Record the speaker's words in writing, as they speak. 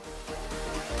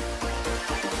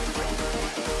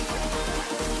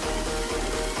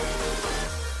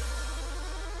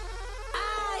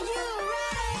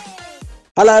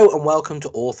Hello and welcome to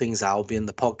All Things Albion,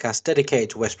 the podcast dedicated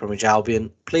to West Bromwich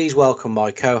Albion. Please welcome my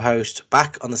co-host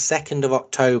back on the 2nd of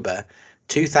October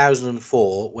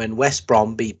 2004 when West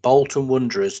Brom beat Bolton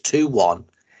Wanderers 2-1.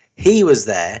 He was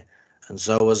there and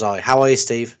so was I. How are you,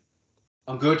 Steve?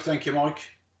 I'm good, thank you, Mike.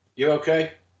 You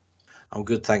okay? I'm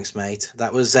good, thanks, mate.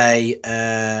 That was a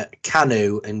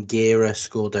Kanu and Gira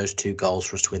scored those 2 goals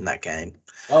for us to win that game.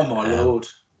 Oh my lord!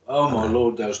 Oh my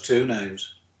lord! Those 2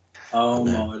 names. Oh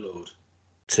my lord!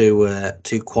 Two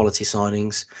quality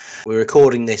signings. We're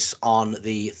recording this on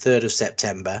the 3rd of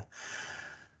September.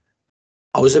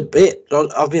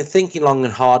 I've been thinking long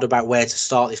and hard about where to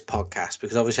start this podcast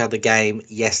because obviously I had the game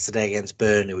yesterday against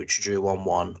Burnley, which drew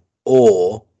 1-1.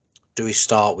 Or do we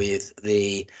start with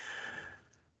the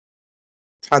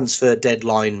transfer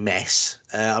deadline mess?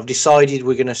 I've decided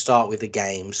we're going to start with the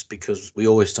games because we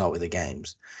always start with the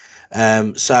games.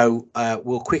 So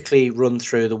we'll quickly run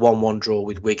through the 1-1 draw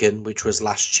with Wigan, which was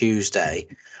last Tuesday.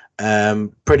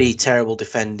 Pretty terrible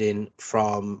defending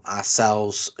from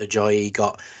ourselves. Ajayi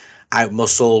got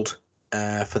out-muscled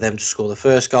for them to score the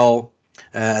first goal.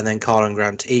 And then Karlan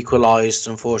Grant equalised.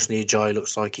 Unfortunately, Ajayi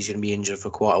looks like he's going to be injured for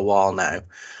quite a while now.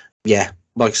 Yeah,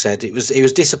 like I said, it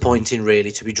was disappointing,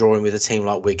 really, to be drawing with a team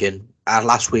like Wigan.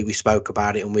 Last week we spoke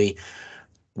about it and we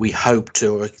hoped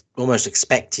or almost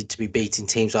expected to be beating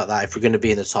teams like that if we're going to be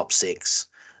in the top 6.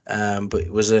 But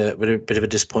it was a bit of a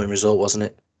disappointing result, wasn't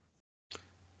it?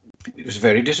 It was a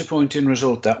very disappointing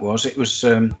result, that was. It was...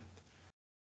 I'll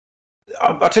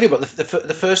tell you what,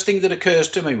 the first thing that occurs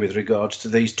to me with regards to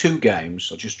these 2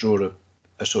 games, I'll just draw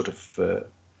a sort of a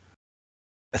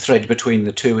thread between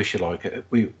the 2, if you like.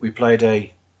 We played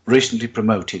a recently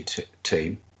promoted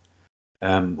team,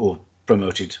 or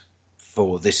promoted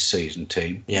for this season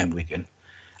team in Wigan,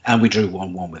 and we drew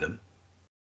 1-1 with them.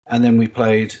 And then we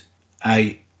played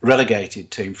a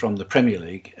relegated team from the Premier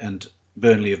League, and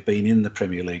Burnley have been in the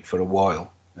Premier League for a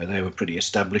while. They were pretty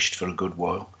established for a good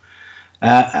while.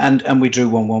 And we drew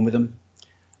 1-1 with them.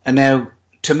 And now,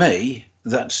 to me,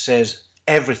 that says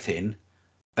everything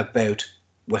about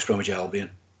West Bromwich Albion.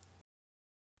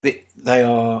 We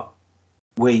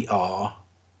are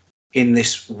in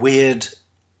this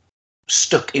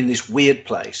stuck in this weird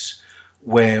place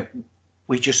where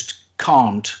we just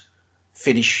can't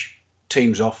finish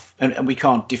teams off, and we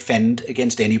can't defend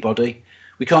against anybody.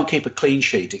 We can't keep a clean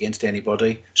sheet against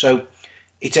anybody. So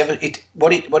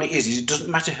what it is it doesn't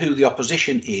matter who the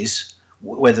opposition is,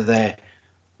 whether they're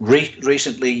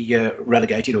recently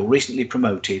relegated or recently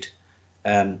promoted.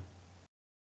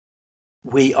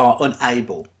 We are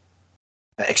unable,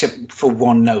 except for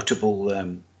one notable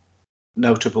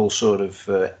sort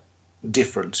of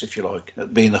difference, if you like,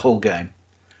 being the whole game,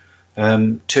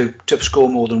 to score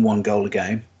more than 1 goal a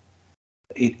game.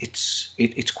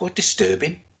 It's quite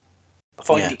disturbing. I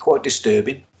find it quite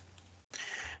disturbing.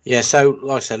 Yeah, so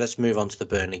like I said, let's move on to the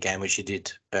Burnley game, which you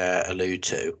did allude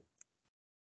to.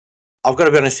 I've got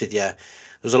to be honest with you, there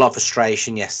was a lot of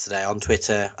frustration yesterday on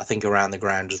Twitter, I think around the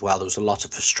ground as well. There was a lot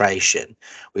of frustration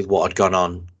with what had gone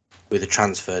on with the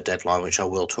transfer deadline, which I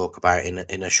will talk about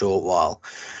in a short while.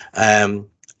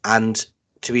 And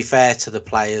to be fair to the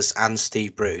players and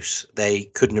Steve Bruce, they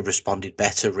couldn't have responded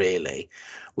better, really.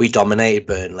 We dominated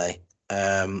Burnley.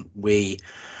 We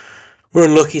were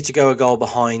unlucky to go a goal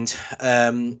behind.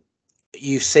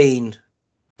 You've seen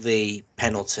the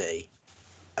penalty,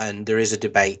 and there is a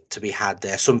debate to be had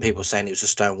there. Some people saying it was a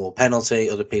Stonewall penalty.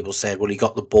 Other people said, well, he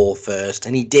got the ball first,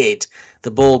 and he did.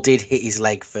 The ball did hit his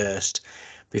leg first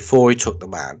before he took the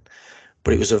man,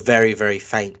 but it was a very, very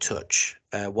faint touch.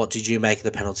 What did you make of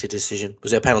the penalty decision?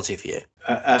 Was it a penalty for you?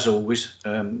 As always,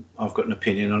 I've got an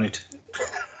opinion on it.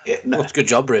 Well, good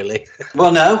job, really.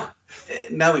 Well, no,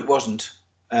 it wasn't,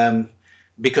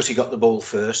 because he got the ball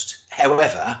first.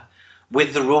 However,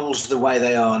 with the rules the way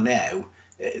they are now,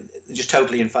 they're just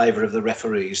totally in favour of the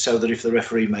referees, so that if the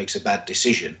referee makes a bad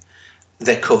decision,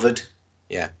 they're covered.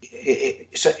 Yeah.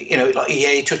 So,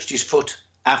 he touched his foot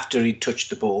after he touched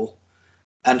the ball,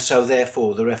 and so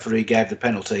therefore the referee gave the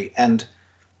penalty. And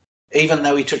even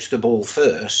though he touched the ball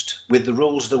first, with the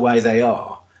rules the way they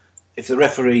are, if the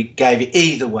referee gave it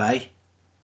either way,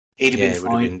 he'd have been fined.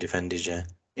 Would have been defended, yeah.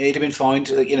 He'd have been fined.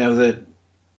 The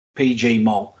PG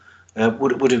Mol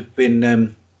would have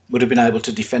been able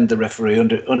to defend the referee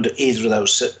under either of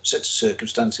those sets of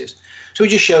circumstances. So it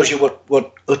just shows you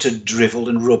what utter drivel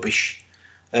and rubbish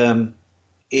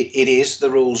it is, the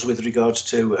rules with regards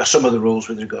to some of the rules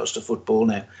with regards to football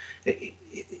now.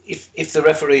 If the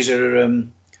referees are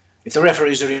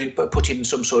put in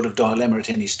some sort of dilemma at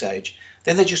any stage,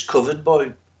 then they're just covered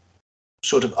by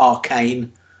sort of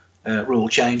arcane rule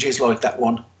changes like that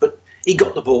one. But he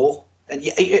got the ball. and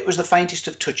it was the faintest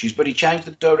of touches, but he changed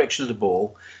the direction of the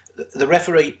ball. The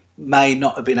referee may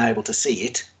not have been able to see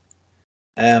it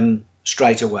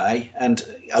straight away, and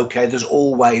okay, there's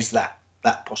always that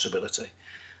possibility.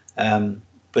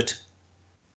 But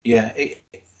yeah,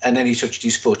 and then he touched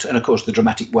his foot, and of course the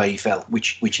dramatic way he fell,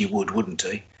 which he would, wouldn't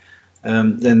he?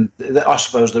 Then I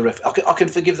suppose I can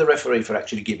forgive the referee for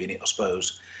actually giving it, I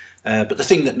suppose. But the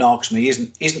thing that knocks me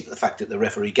isn't the fact that the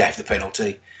referee gave the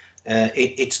penalty.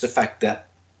 It's the fact that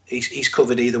he's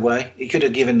covered either way. He could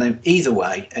have given them either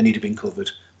way, and he'd have been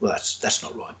covered. Well, that's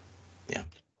not right. Yeah.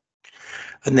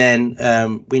 And then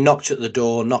we knocked at the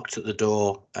door.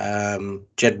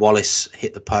 Jed Wallace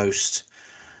hit the post.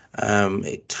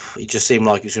 It just seemed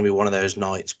like it was going to be one of those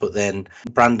nights. But then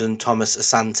Brandon Thomas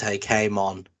Asante came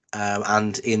on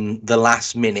and in the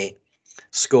last minute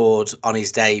scored on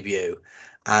his debut.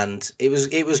 And it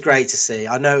was great to see.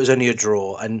 I know it was only a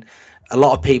draw, and a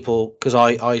lot of people, because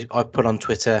I put on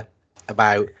Twitter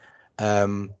about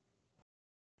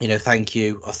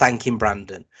thanking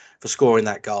Brandon for scoring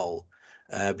that goal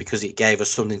because it gave us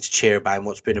something to cheer about in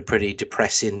what's been a pretty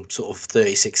depressing sort of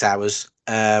 36 hours.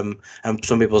 And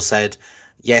some people said,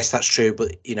 yes, that's true,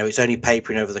 but it's only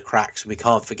papering over the cracks, and we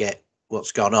can't forget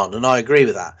what's gone on. And I agree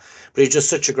with that. But it's just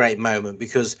such a great moment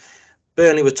because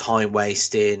Burnley were time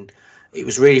wasting. It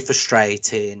was really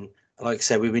frustrating. Like I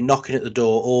said, we've been knocking at the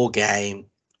door all game,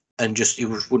 and it just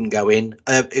wouldn't go in.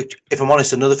 If I'm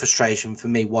honest, another frustration for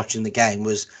me watching the game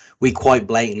was we quite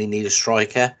blatantly need a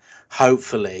striker.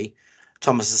 Hopefully,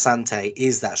 Thomas Asante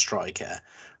is that striker,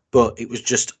 but it was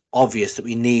just obvious that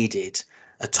we needed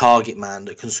a target man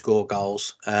that can score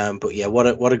goals. But yeah,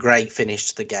 what a great finish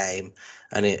to the game,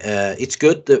 and it's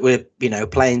good that we're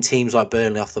playing teams like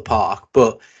Burnley off the park.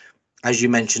 But as you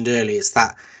mentioned earlier, it's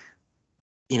that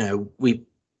we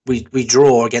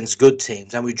draw against good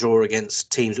teams, and we draw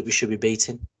against teams that we should be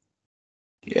beating.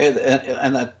 Yeah,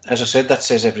 and that, as I said, that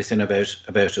says everything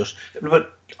about us.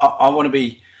 But I want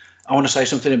to say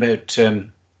something about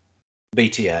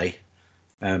BTA,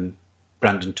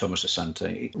 Brandon Thomas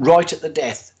Asante. Right at the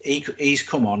death, he's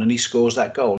come on and he scores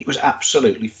that goal. It was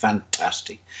absolutely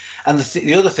fantastic. And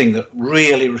the other thing that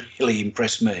really, really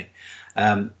impressed me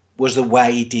was the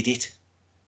way he did it.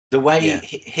 The way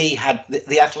he had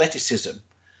the athleticism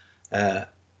of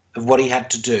what he had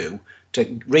to do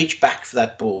to reach back for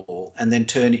that ball and then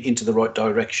turn it into the right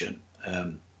direction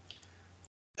and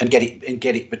get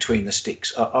it between the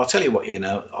sticks. I'll tell you what,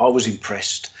 I was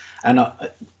impressed. And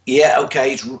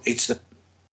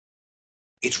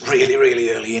it's really, really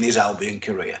early in his Albion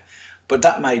career, but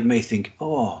that made me think,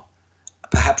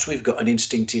 perhaps we've got an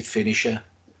instinctive finisher.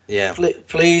 Yeah.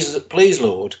 Please,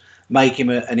 Lord, make him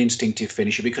an instinctive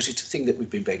finisher, because it's a thing that we've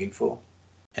been begging for.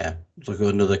 Yeah, it's like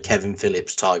another Kevin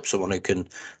Phillips type, someone who can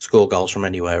score goals from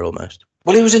anywhere almost.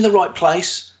 Well, he was in the right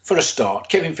place for a start.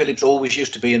 Kevin Phillips always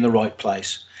used to be in the right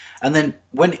place. And then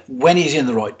when he's in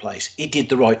the right place, he did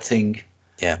the right thing.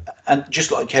 Yeah. And just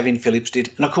like Kevin Phillips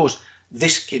did. And of course,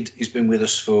 this kid has been with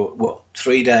us for,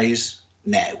 3 days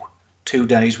now? 2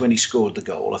 days when he scored the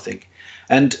goal, I think.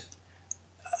 And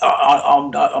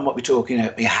I might be talking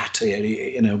out my hat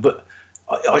here, but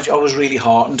I was really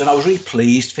heartened, and I was really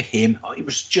pleased for him. It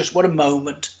was just what a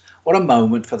moment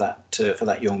for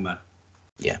that young man.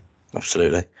 Yeah,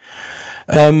 absolutely.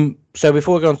 So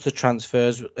before we go on to the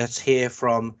transfers, let's hear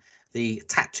from the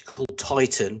tactical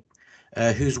titan,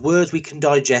 whose words we can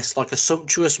digest like a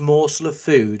sumptuous morsel of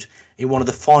food in one of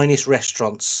the finest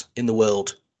restaurants in the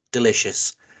world.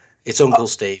 Delicious. It's Uncle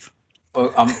Steve.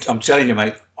 I'm telling you,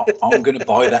 mate, I'm going to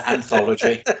buy that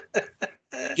anthology.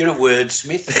 You're a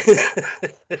wordsmith.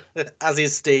 As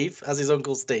is Steve, as is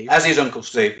Uncle Steve. As is Uncle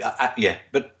Steve, yeah,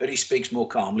 but he speaks more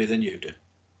calmly than you do.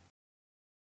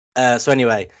 So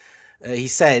anyway, he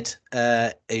said,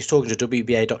 he's talking to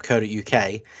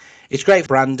WBA.co.uk, it's great for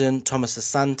Brandon Thomas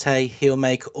Asante. He'll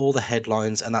make all the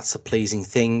headlines, and that's a pleasing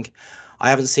thing. I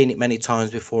haven't seen it many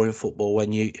times before in football when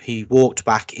he walked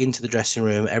back into the dressing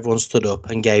room, everyone stood up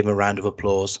and gave him a round of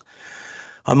applause.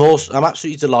 I'm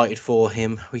absolutely delighted for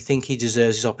him. We think he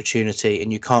deserves his opportunity,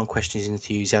 and you can't question his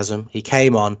enthusiasm. He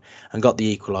came on and got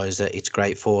the equaliser. It's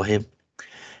great for him.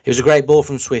 It was a great ball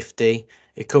from Swifty.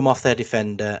 It come off their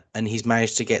defender, and he's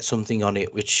managed to get something on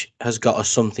it, which has got us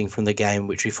something from the game,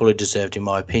 which we fully deserved, in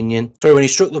my opinion. So when he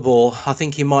struck the ball, I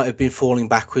think he might have been falling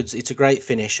backwards. It's a great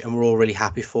finish, and we're all really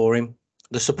happy for him.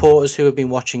 The supporters who have been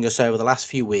watching us over the last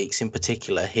few weeks, in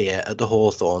particular here at the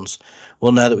Hawthorns,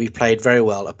 will know that we've played very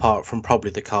well, apart from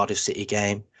probably the Cardiff City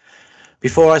game.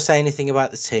 Before I say anything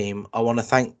about the team, I want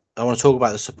to talk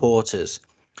about the supporters.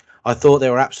 I thought they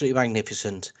were absolutely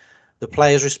magnificent. The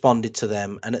players responded to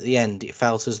them, and at the end, it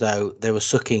felt as though they were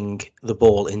sucking the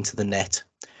ball into the net.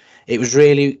 It was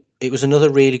another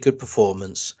really good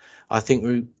performance. I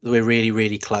think we're really,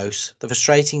 really close. The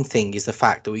frustrating thing is the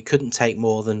fact that we couldn't take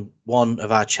more than one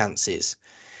of our chances.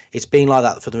 It's been like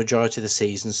that for the majority of the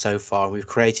season so far, and we've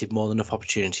created more than enough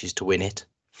opportunities to win it.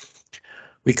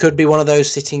 We could be one of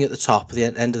those sitting at the top of the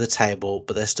end of the table,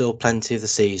 but there's still plenty of the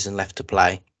season left to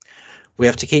play. We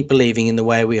have to keep believing in the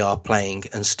way we are playing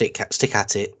and stick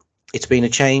at it. It's been a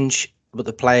change, but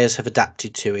the players have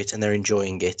adapted to it and they're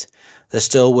enjoying it. There's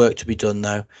still work to be done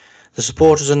though. The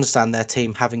supporters understand their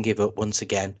team haven't given up once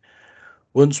again.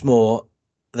 Once more,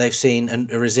 they've seen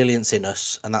a resilience in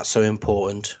us, and that's so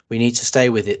important. We need to stay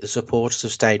with it. The supporters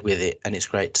have stayed with it, and it's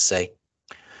great to see.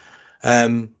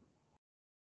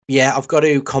 Yeah, I've got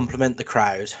to compliment the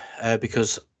crowd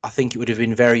because I think it would have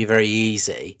been very, very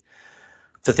easy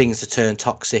for things to turn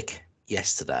toxic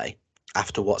yesterday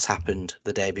after what's happened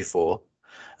the day before.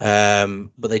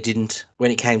 But they didn't. When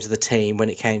it came to the team, when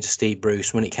it came to Steve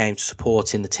Bruce, when it came to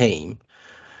supporting the team,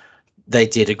 they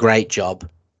did a great job.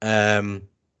 And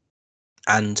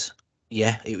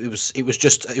yeah, it was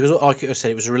like I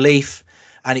said, it was a relief,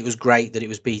 and it was great that it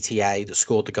was BTA that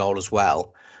scored the goal as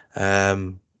well.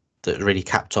 That really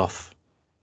capped off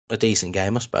a decent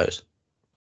game, I suppose.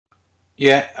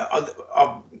 Yeah,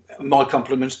 my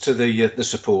compliments to the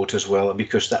support as well,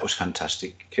 because that was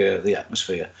fantastic. The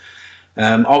atmosphere.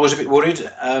 I was a bit worried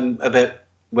about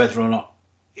whether or not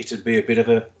it'd be a bit of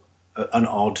an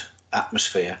odd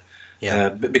atmosphere. Yeah.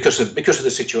 Because of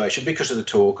the situation, because of the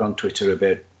talk on Twitter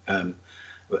about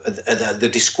the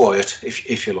disquiet,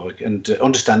 if you like, and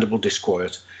understandable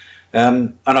disquiet.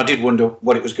 And I did wonder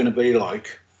what it was going to be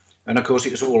like. And of course,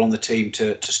 it was all on the team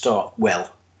to start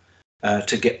well,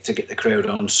 to get the crowd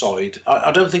on side.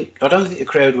 I don't think the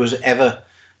crowd was ever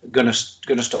going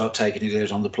to start taking it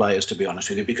out on the players, to be honest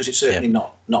with you, because it's certainly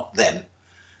not them.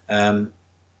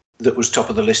 That was top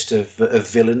of the list of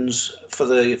villains for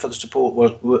the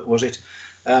support. Was it?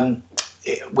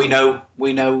 We know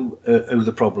who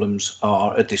the problems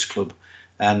are at this club,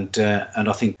 and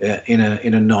I think in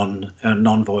a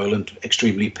non-violent,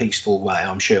 extremely peaceful way,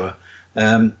 I'm sure,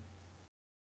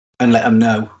 and let them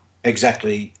know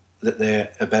exactly that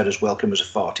they're about as welcome as a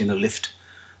fart in a lift.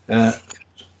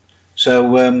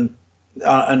 So and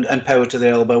power to the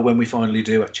elbow when we finally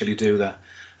do actually do that.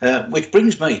 Which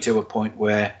brings me to a point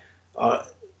where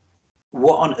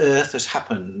what on earth has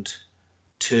happened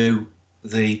to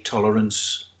the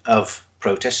tolerance of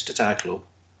protest at our club?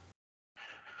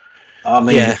 I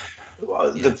mean,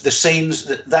 the scenes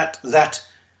that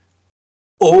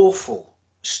awful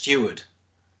steward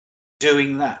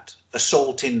doing that,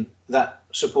 assaulting that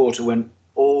supporter when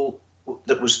all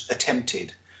that was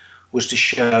attempted was to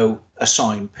show a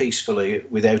sign peacefully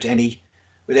without any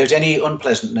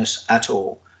unpleasantness at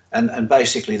all, and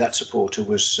basically that supporter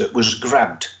was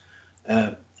grabbed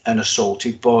and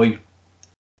assaulted by,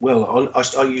 well,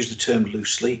 I use the term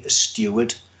loosely, a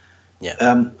steward.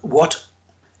 Yeah.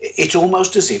 It's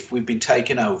almost as if we've been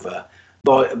taken over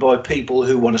by people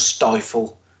who want to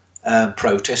stifle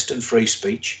protest and free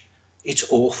speech. It's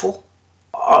awful.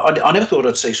 I never thought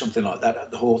I'd see something like that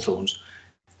at the Hawthorns.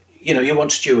 You know, you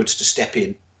want stewards to step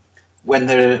in when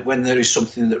there is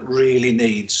something that really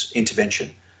needs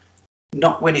intervention,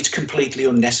 not when it's completely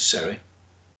unnecessary.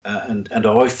 And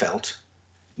I felt,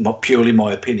 not purely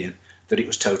my opinion, that it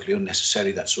was totally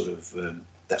unnecessary, that sort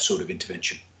of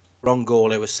intervention. Ron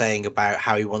Gawley was saying about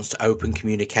how he wants to open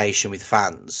communication with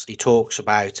fans. He talks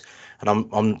about, and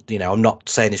I'm not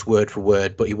saying this word for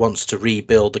word, but he wants to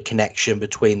rebuild the connection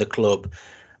between the club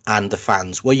and the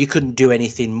fans. Well, you couldn't do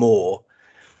anything more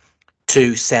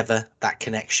to sever that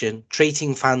connection.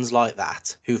 Treating fans like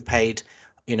that, who've paid,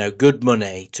 good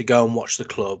money to go and watch the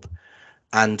club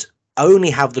and only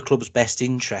have the club's best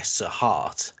interests at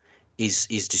heart, is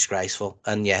disgraceful.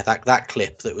 And yeah, that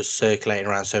clip that was circulating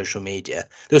around social media,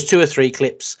 there was 2 or 3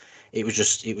 clips. It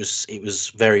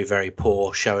was very, very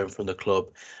poor showing from the club.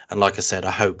 And like I said,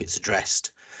 I hope it's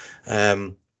addressed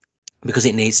because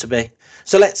it needs to be.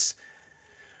 So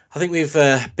I think we've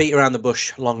beat around the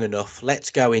bush long enough.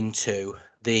 Let's go into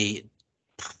the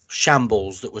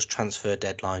shambles that was transfer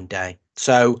deadline day.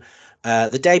 So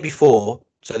the day before,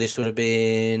 so this would have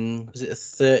been, was it a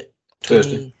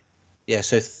Thursday? Yeah,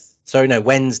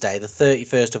 Wednesday, the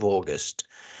 31st of August,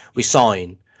 we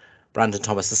sign Brandon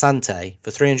Thomas Asante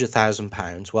for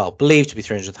 £300,000, well, believed to be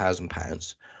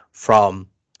 £300,000 from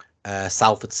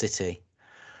Salford City.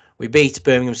 We beat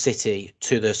Birmingham City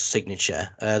to the signature.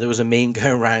 There was a meme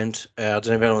going around, I don't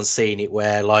know if anyone's seen it,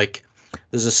 where like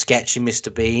there's a sketch in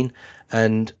Mr. Bean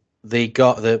and the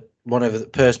one of the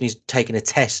person he's taking a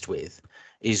test with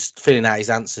is filling out his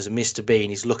answers, and Mr.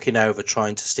 Bean is looking over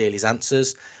trying to steal his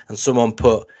answers, and someone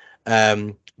put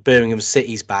Birmingham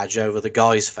City's badge over the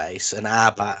guy's face and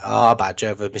our badge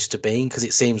over Mr. Bean, because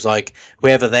it seems like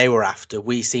whoever they were after,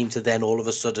 we seem to then all of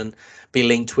a sudden be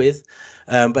linked with.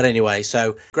 But anyway,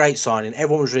 so great signing.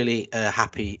 Everyone was really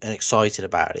happy and excited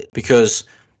about it, because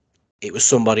it was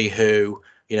somebody who,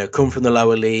 come from the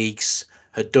lower leagues,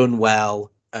 had done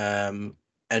well, and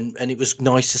it was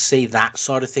nice to see that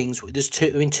side of things. There's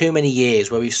too many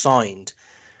years where we've signed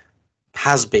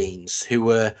has-beens who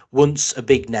were once a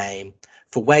big name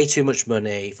for way too much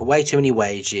money, for way too many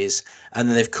wages, and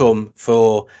then they've come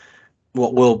for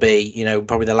what will be,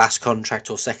 probably the last contract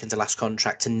or second to last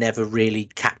contract, and never really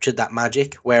captured that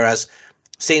magic. Whereas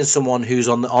seeing someone who's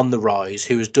on the rise,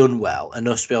 who has done well, and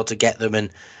us be able to get them and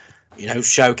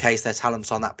showcase their talents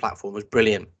on that platform was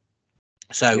brilliant.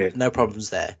 So no problems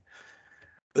there.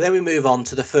 But then we move on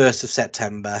to the 1st of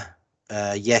September.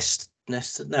 A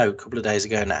couple of days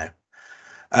ago now.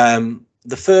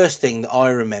 The first thing that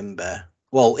I remember,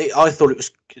 I thought it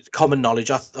was common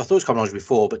knowledge. I thought it was common knowledge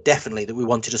before, but definitely that we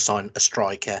wanted to sign a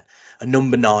striker, a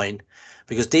number 9,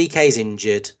 because DK's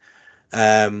injured,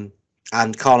 and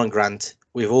Carlon Grant,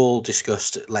 we've all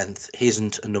discussed at length, he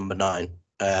isn't a number 9.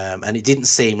 And it didn't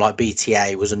seem like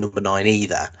BTA was a number 9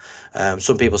 either.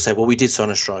 Some people said, well, we did sign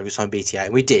a striker, we signed BTA,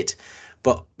 and we did.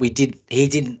 But he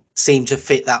didn't seem to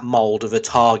fit that mould of a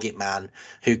target man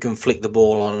who can flick the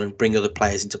ball on and bring other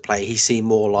players into play. He seemed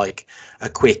more like a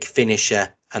quick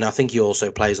finisher, and I think he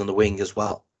also plays on the wing as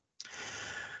well.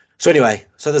 So anyway,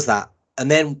 so there's that. And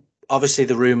then obviously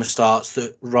the rumour starts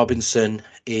that Robinson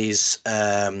is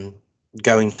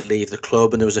going to leave the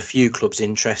club, and there was a few clubs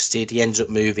interested. He ends up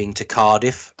moving to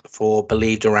Cardiff for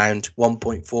believed around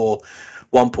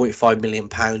 1.5 million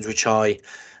pounds, which I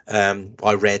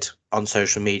read on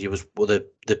social media was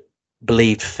the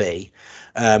believed fee.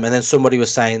 And then somebody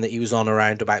was saying that he was on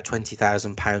around about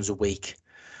 £20,000 a week.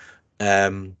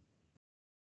 So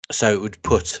it would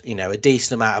put, a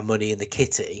decent amount of money in the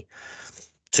kitty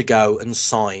to go and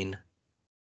sign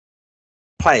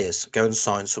players, go and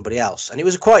sign somebody else. And it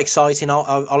was quite exciting.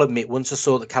 I'll admit, once I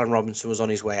saw that Callum Robinson was on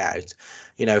his way out,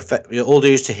 all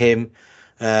dues to him.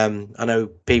 I know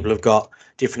people have got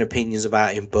different opinions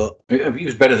about him, but he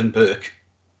was better than Burke.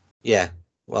 Yeah,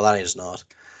 well, that is not.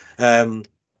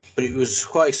 But it was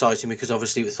quite exciting because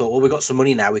obviously we thought, well, we've got some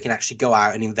money now. We can actually go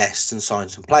out and invest and sign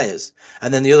some players.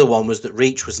 And then the other one was that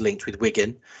Reach was linked with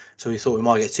Wigan. So we thought we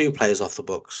might get 2 players off the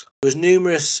books. There was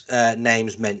numerous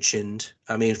names mentioned.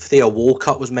 I mean, Theo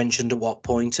Walcott was mentioned at what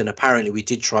point, and apparently we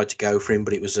did try to go for him,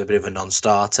 but it was a bit of a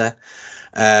non-starter.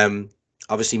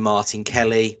 Obviously, Martin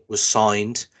Kelly was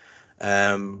signed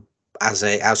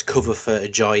as cover for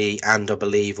Ajayi, and I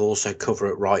believe also cover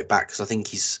at right back, because I think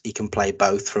he can play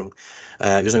both. He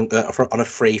was on a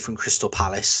free from Crystal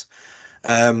Palace.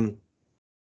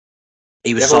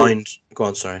 He was signed. Go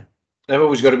on, sorry. They've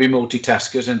always got to be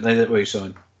multitaskers, aren't they, that we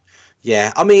sign?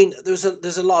 Yeah, I mean, there's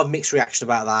a lot of mixed reaction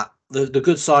about that. The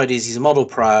good side is he's a model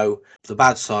pro. The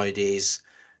bad side is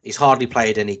he's hardly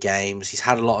played any games. He's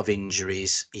had a lot of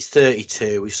injuries. He's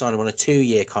 32. We've signed him on a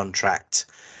 2-year contract.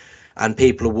 And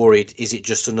people are worried, is it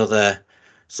just another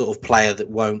sort of player that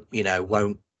won't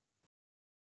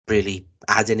really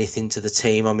add anything to the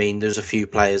team? I mean, there's a few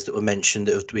players that were mentioned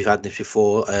that we've had this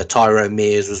before. Tyrone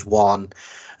Mears was one.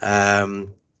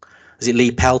 Was it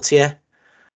Lee Peltier?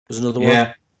 Was another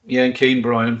one? Yeah, and Keane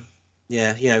Bryan.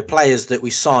 Yeah, players that we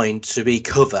signed to be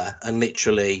cover and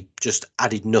literally just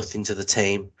added nothing to the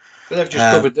team. But they've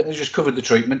just covered the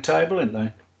treatment table, haven't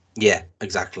they? Yeah,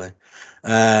 exactly.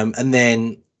 And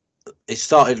then it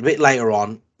started a bit later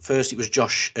on. First, it was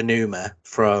Josh Enuma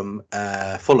from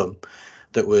Fulham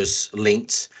that was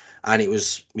linked, and it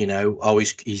was,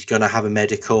 he's going to have a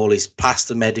medical. He's passed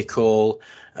the medical.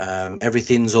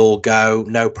 Everything's all go,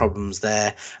 no problems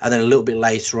there. And then a little bit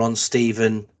later on,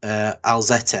 Stephen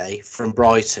Alzette from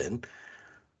Brighton,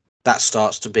 that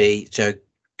starts to be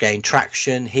gain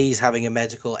traction. He's having a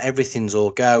medical. Everything's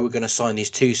all go. We're going to sign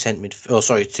these 2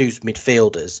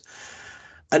 midfielders.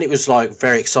 And it was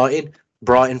very exciting.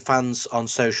 Brighton fans on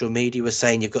social media were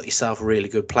saying you've got yourself a really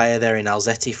good player there in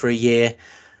Alzette for a year.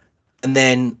 And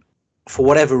then for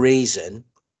whatever reason,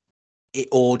 it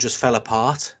all just fell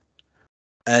apart.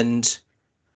 And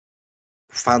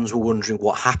fans were wondering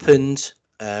what happened.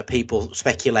 People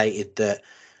speculated that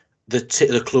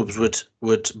the clubs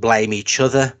would blame each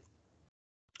other.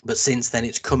 But since then,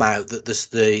 it's come out that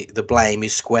the blame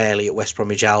is squarely at West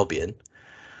Bromwich Albion,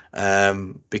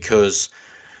 because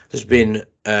there's been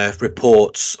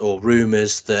reports or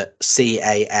rumours that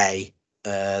CAA,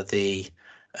 the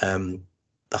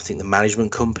I think the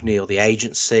management company or the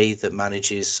agency that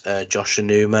manages Josh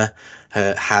Enuma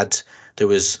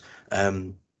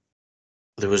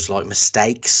there was like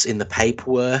mistakes in the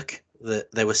paperwork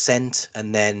that they were sent,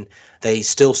 and then they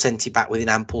still sent it back within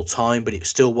ample time, but it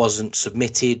still wasn't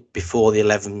submitted before the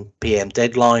 11 p.m.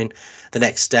 deadline. The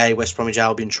next day, West Bromwich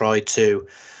Albion tried to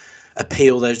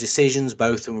appeal those decisions.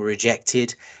 Both of them were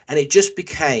rejected, and it just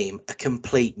became a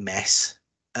complete mess.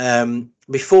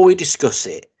 Before we discuss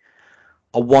it,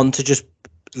 I want to just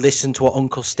listen to what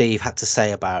Uncle Steve had to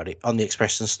say about it on the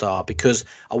Express and Star, because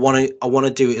I want to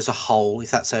do it as a whole,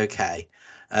 if that's okay.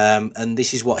 And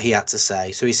this is what he had to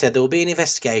say. So he said there will be an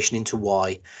investigation into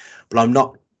why, but I'm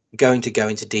not going to go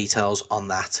into details on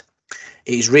that.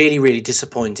 It is really, really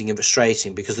disappointing and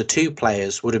frustrating because the two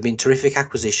players would have been terrific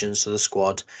acquisitions to the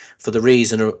squad. For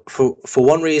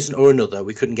one reason or another,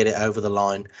 we couldn't get it over the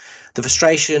line. The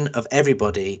frustration of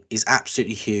everybody is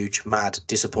absolutely huge, mad,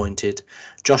 disappointed.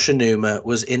 Josh Enuma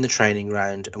was in the training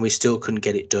ground and we still couldn't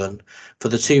get it done. For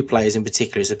the two players in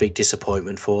particular, it's a big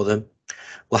disappointment for them.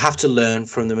 We'll have to learn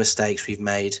from the mistakes we've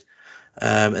made.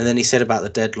 And then he said about the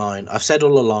deadline, I've said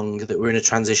all along that we're in a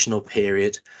transitional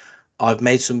period. I've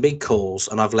made some big calls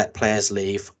and I've let players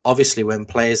leave. Obviously, when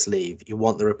players leave, you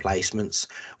want the replacements.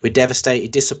 We're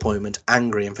devastated, disappointed,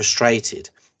 angry and frustrated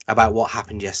about what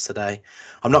happened yesterday.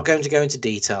 I'm not going to go into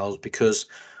details because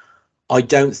I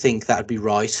don't think that would be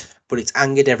right, but it's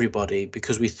angered everybody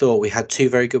because we thought we had two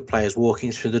very good players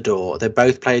walking through the door. They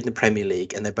both played in the Premier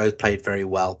League and they both played very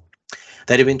well.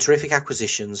 They'd have been terrific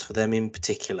acquisitions for them in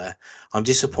particular. I'm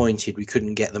disappointed we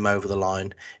couldn't get them over the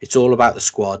line. It's all about the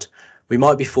squad. We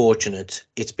might be fortunate.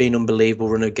 It's been an unbelievable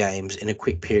run of games in a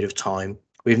quick period of time.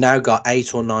 We've now got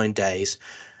 8 or 9 days.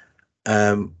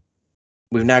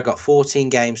 We've now got 14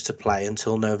 games to play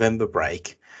until November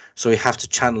break, so we have to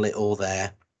channel it all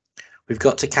there. We've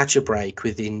got to catch a break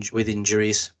with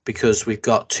injuries because we've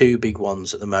got 2 big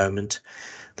ones at the moment.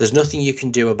 There's nothing you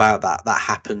can do about that. That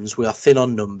happens. We are thin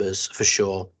on numbers for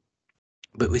sure,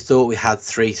 but we thought we had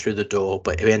 3 through the door,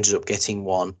 but we ended up getting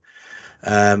 1.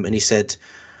 And he said,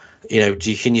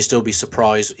 can you still be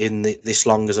surprised in this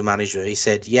long as a manager? He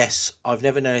said, yes, I've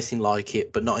never known anything like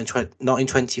it, but not in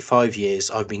 25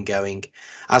 years I've been going.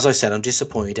 As I said, I'm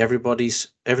disappointed. Everybody's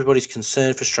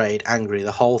concerned, frustrated, angry.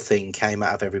 The whole thing came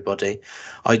out of everybody.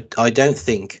 I don't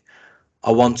think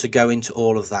I want to go into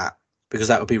all of that because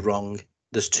that would be wrong.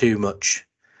 There's too much.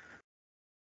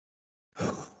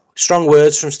 Strong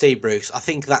words from Steve Bruce. I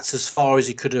think that's as far as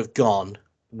he could have gone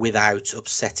without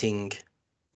upsetting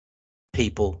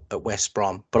people at West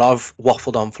Brom, but I've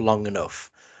waffled on for long enough.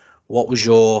 What was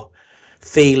your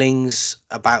feelings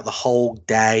about the whole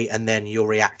day and then your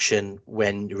reaction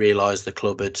when you realised the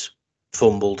club had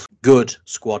fumbled good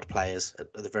squad players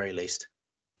at the very least?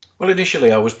 Well,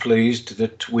 initially I was pleased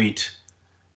that we'd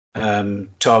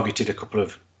targeted a couple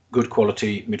of good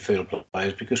quality midfield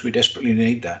players because we desperately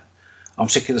need that. I'm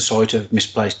sick of the sight of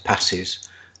misplaced passes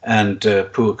and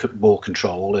poor ball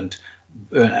control and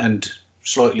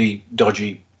slightly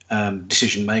dodgy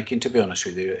decision making, to be honest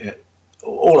with you,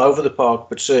 all over the park,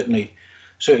 but certainly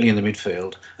in the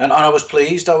midfield. And I was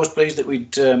pleased. That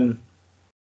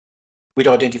we'd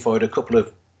identified a couple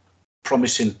of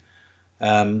promising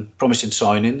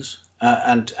signings,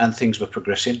 and things were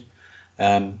progressing.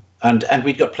 And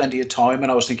we'd got plenty of time.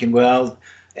 And I was thinking, well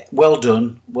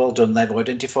done. They've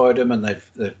identified them, and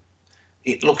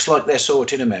it looks like they're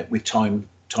sorting them out with time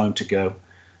to go.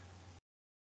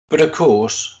 But of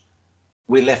course,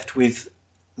 we're left with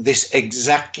this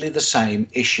exactly the same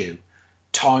issue,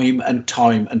 time and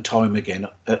time again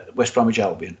at West Bromwich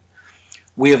Albion.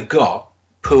 We have got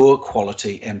poor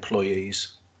quality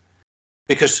employees.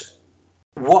 Because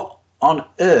what on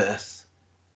earth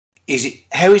is it?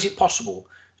 How is it possible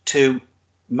to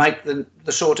make the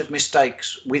sort of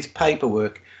mistakes with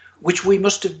paperwork, which we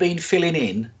must have been filling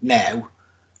in now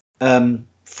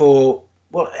for?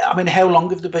 Well, I mean, how long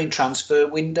have there been transfer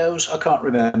windows? I can't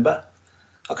remember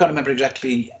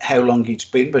exactly how long it's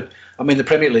been, but I mean, the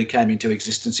Premier League came into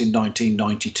existence in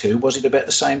 1992. Was it about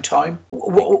the same time?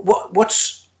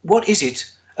 What is it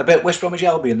about West Bromwich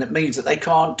Albion that means that they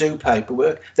can't do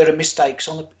paperwork? There's mistakes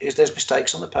on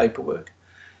the paperwork.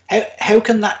 How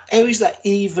is that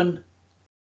even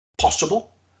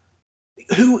possible?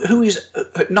 Who is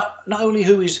not only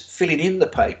who is filling in the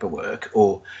paperwork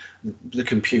or the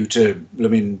computer, I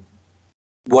mean,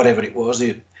 whatever it was,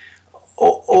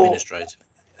 Administrator,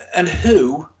 and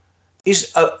who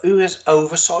has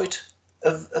oversight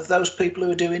of those people who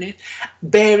are doing it,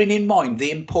 bearing in mind the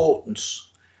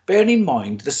importance, bearing in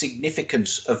mind the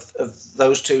significance of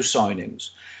those 2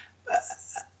 signings,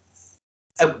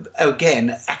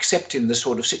 again, accepting the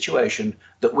sort of situation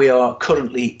that we are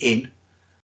currently in,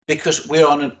 because we're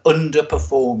on an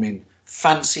underperforming,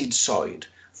 fancied side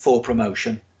for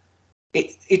promotion.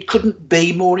 It couldn't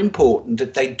be more important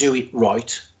that they do it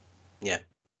right. Yeah.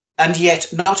 And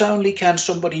yet, not only can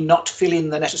somebody not fill in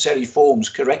the necessary forms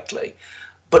correctly,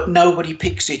 but nobody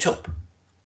picks it up.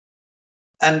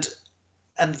 And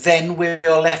then we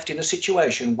are left in a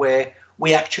situation where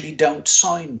we actually don't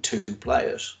sign 2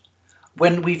 players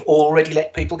when we've already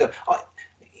let people go.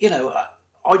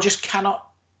 I just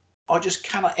cannot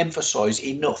emphasise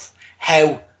enough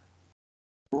how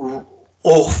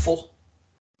awful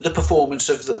the performance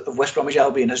of West Bromwich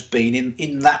Albion has been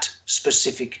in that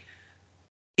specific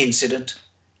incident.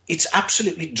 It's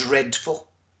absolutely dreadful.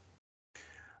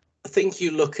 I think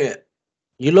you look at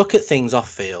things off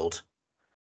field,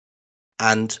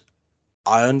 and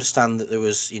I understand that there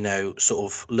was,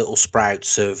 sort of little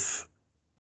sprouts of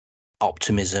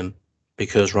optimism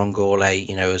because Ron Gourlay,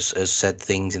 has said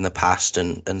things in the past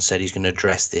and said he's going to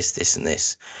address this and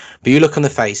this. But you look on the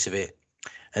face of it,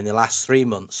 in the last 3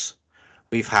 months,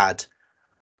 we've had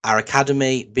our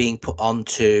academy being put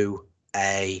onto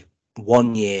a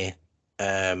 1-year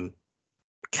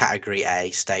Category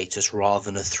A status rather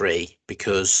than a 3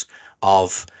 because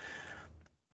of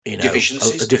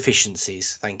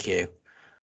deficiencies. Thank you.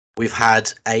 We've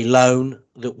had a loan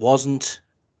that wasn't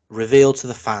revealed to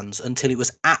the fans until it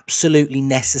was absolutely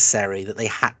necessary that they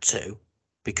had to,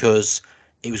 because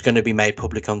it was going to be made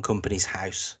public on Company's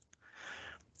House.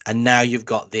 And now you've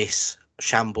got this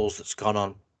shambles that's gone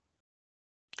on.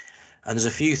 And there's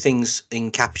a few things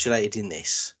encapsulated in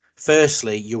this.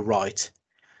 Firstly, you're right.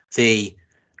 The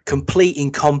complete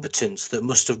incompetence that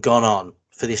must have gone on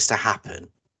for this to happen.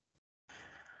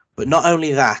 But not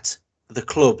only that, the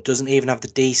club doesn't even have the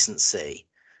decency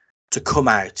to come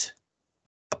out,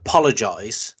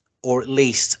 apologise, or at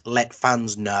least let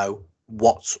fans know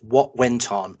what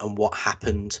went on and what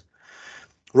happened.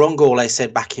 Ron Gourlay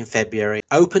said back in February,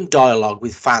 "Open dialogue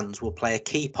with fans will play a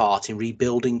key part in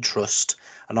rebuilding trust,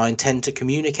 and I intend to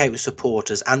communicate with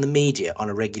supporters and the media on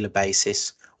a regular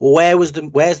basis." Well, where's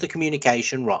the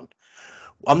communication, Ron?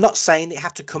 I'm not saying that you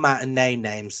have to come out and name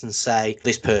names and say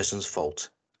this person's fault,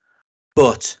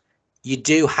 but you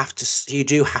do have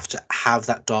to have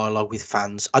that dialogue with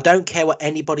fans. I don't care what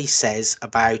anybody says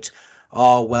about,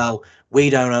 oh, well, we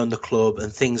don't own the club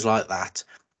and things like that.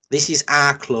 This is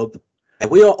our club.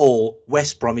 We are all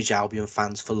West Bromwich Albion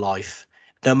fans for life.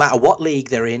 No matter what league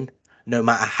they're in, no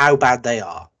matter how bad they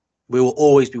are, we will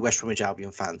always be West Bromwich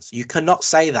Albion fans. You cannot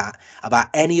say that about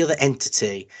any other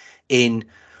entity in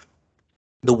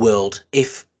the world.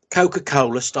 If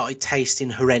Coca-Cola started tasting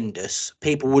horrendous,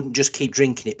 people wouldn't just keep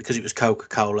drinking it because it was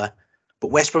Coca-Cola. But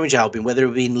West Bromwich Albion, whether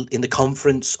it be in the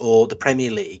Conference or the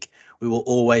Premier League, we will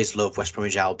always love West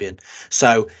Bromwich Albion.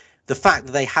 So the fact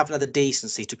that they haven't had the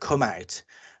decency to come out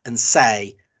and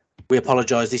say, we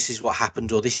apologise, this is what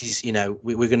happened, or this is,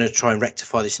 we're going to try and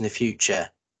rectify this in the future.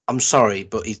 I'm sorry,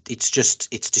 but it's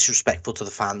disrespectful to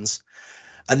the fans.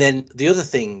 And then the other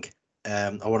thing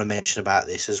I want to mention about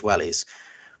this as well is,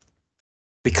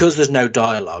 because there's no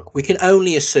dialogue, we can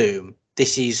only assume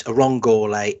this is a Ron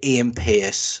Gourlay, Ian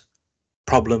Pearce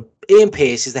problem. Ian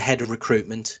Pearce is the head of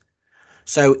recruitment.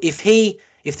 So if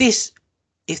this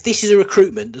is a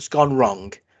recruitment that's gone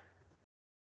wrong,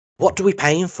 what are we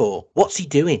paying for? What's he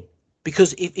doing?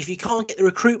 Because if you can't get the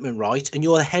recruitment right and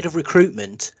you're the head of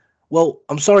recruitment, well,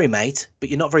 I'm sorry, mate, but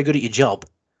you're not very good at your job.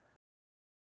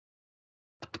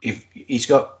 If he's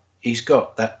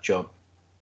got that job.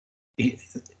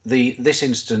 This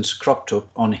instance cropped up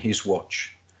on his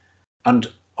watch,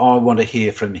 and I want to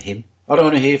hear from him. I don't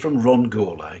want to hear from Ron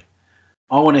Gourlay.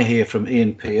 I want to hear from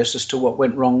Ian Pearce as to what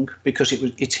went wrong, because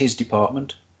it's his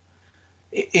department.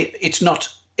 It's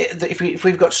not, if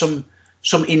we've got some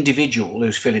individual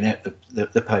who's filling out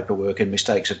the paperwork and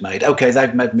mistakes have made. Okay,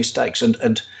 they've made mistakes,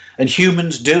 and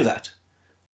humans do that.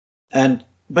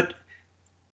 But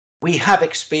we have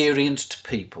experienced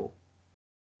people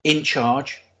in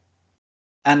charge.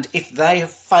 And if they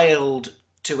have failed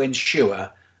to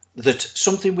ensure that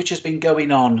something which has been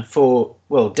going on for,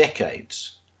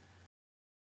 decades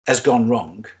has gone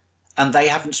wrong, and they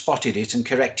haven't spotted it and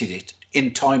corrected it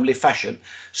in timely fashion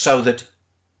so that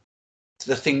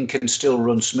the thing can still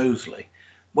run smoothly,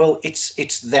 well,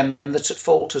 it's them that's at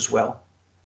fault as well.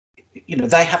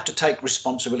 They have to take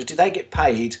responsibility. They get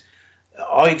paid,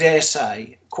 I dare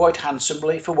say, quite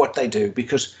handsomely for what they do,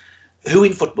 because who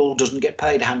in football doesn't get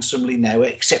paid handsomely now,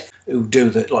 except who do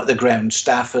the ground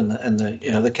staff and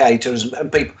the caterers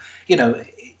and people.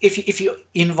 If you're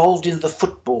involved in the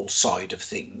football side of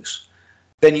things,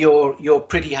 then you're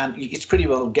it's pretty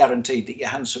well guaranteed that you're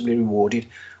handsomely rewarded.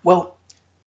 Well,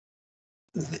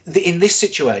 in this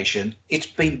situation, it's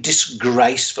been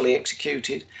disgracefully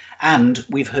executed, and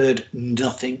we've heard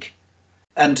nothing.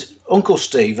 And Uncle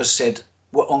Steve has said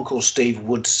what Uncle Steve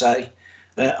would say.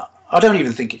 I don't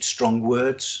even think it's strong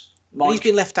words. Mike, he's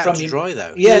been left out to dry,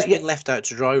 though. Yeah, he's been left out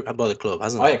to dry by the club,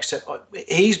 hasn't he? I accept.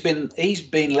 He's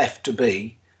been left to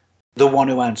be the one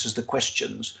who answers the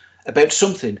questions about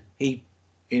something he,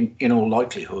 in all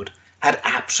likelihood, had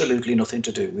absolutely nothing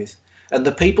to do with. And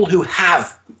the people who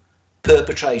have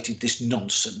perpetrated this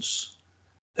nonsense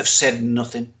have said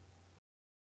nothing.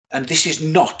 And this is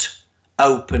not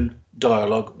open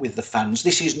dialogue with the fans.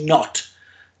 This is not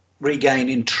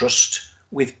regaining trust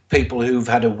with people who've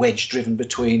had a wedge driven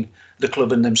between the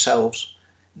club and themselves.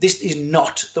 This is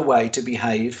not the way to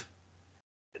behave.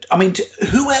 I mean,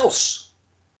 who else?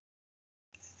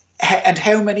 And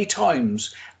how many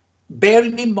times,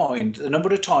 bearing in mind the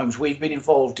number of times we've been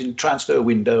involved in transfer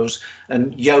windows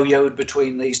and yo-yoed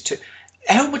between these two,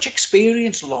 how much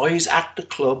experience lies at the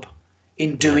club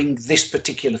in doing this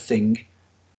particular thing?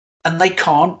 And they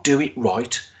can't do it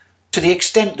right, to the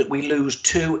extent that we lose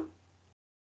two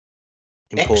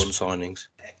important signings.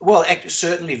 Well,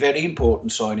 certainly very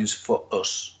important signings for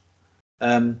us,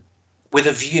 with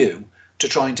a view to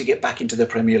trying to get back into the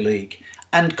Premier League,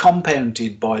 and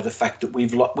compounded by the fact that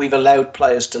we've allowed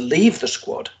players to leave the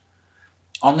squad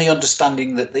on the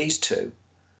understanding that these two,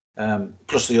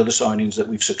 plus the other signings that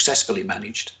we've successfully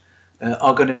managed,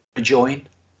 are going to join.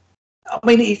 I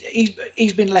mean,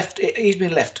 he's been left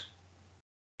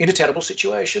in a terrible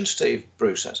situation, Steve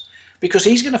Bruce has, because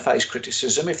he's going to face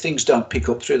criticism if things don't pick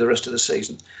up through the rest of the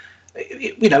season.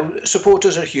 You know,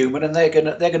 supporters are human, and they're going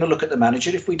to look at the manager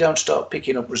if we don't start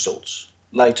picking up results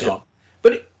later on.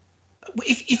 But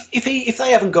if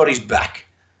they haven't got his back,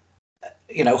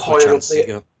 you know, higher up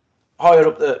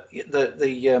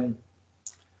the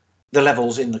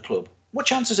levels in the club, what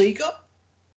chance has he got?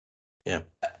 Yeah.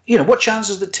 You know, what chance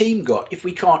has the team got if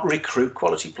we can't recruit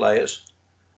quality players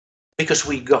because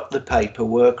we got the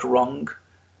paperwork wrong?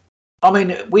 I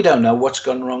mean, we don't know what's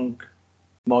gone wrong,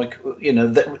 Mike. You know,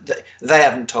 they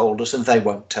haven't told us, and they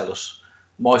won't tell us.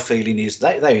 My feeling is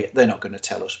they're not going to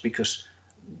tell us because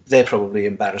they're probably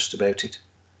embarrassed about it.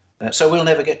 So we'll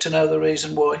never get to know the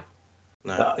reason why.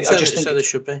 No, I just think there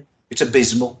should be. It's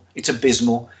abysmal. It's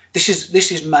abysmal. This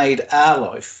has made our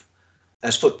life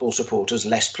as football supporters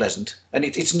less pleasant, and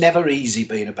it's never easy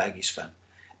being a Baggies fan,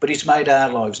 but it's made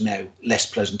our lives now less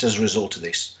pleasant as a result of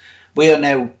this. We are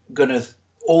now going to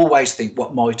always think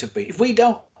what might have been. If we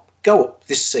don't go up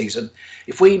this season,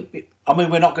 we're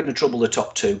not going to trouble the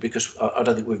top two because I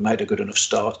don't think we've made a good enough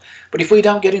start. But if we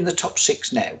don't get in the top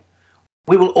six now,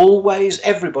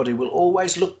 everybody will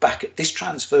always look back at this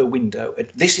transfer window,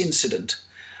 at this incident,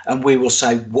 and we will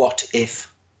say, what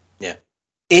if? Yeah.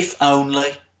 If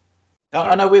only.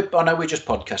 I know we're just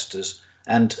podcasters,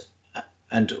 and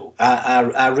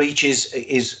our reach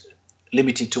is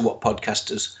limited to what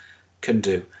podcasters can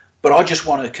do. But I just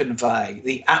want to convey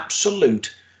the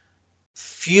absolute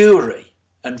fury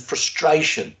and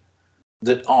frustration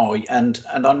that I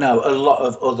know a lot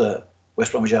of other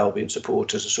West Bromwich Albion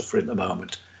supporters are suffering at the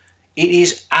moment. It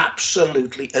is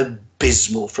absolutely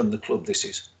abysmal from the club, this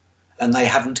is. And they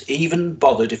haven't even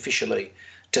bothered officially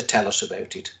to tell us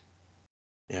about it.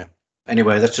 Yeah.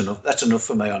 Anyway, that's enough. That's enough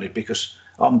for me on it, because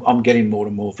I'm getting more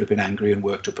and more flipping angry and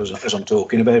worked up as I'm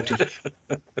talking about it.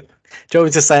 Do you want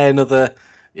me to say another,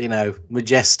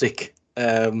 majestic?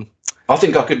 I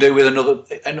think I could do with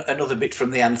another bit from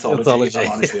the anthology. If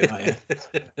I'm honest with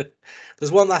you.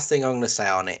 There's one last thing I'm going to say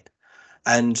on it,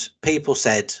 and people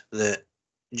said that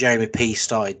Jeremy P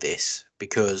started this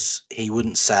because he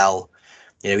wouldn't sell.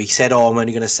 He said, "Oh, I'm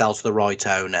only going to sell to the right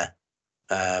owner."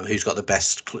 Who's got the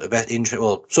best interest?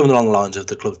 Well, something along the lines of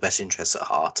the club's best interests at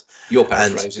heart. You're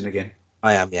paraphrasing again.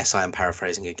 I am. Yes, I am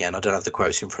paraphrasing again. I don't have the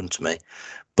quotes in front of me,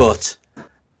 but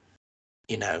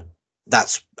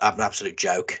that's an absolute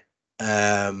joke.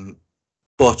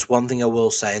 But one thing I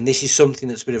will say, and this is something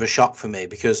that's a bit of a shock for me,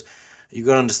 because you've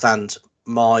got to understand,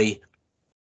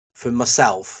 for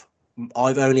myself,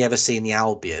 I've only ever seen the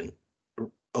Albion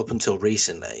up until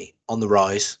recently on the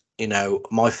rise.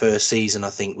 My first season,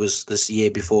 I think, was this year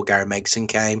before Gary Megson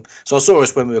came. So I saw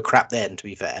us when we were crap then, to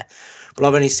be fair. But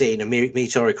I've only seen a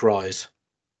meteoric rise.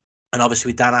 And obviously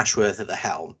with Dan Ashworth at the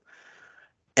helm,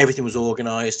 everything was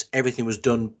organised. Everything was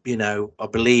done, I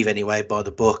believe anyway, by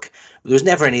the book. There was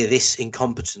never any of this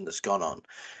incompetence that's gone on.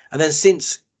 And then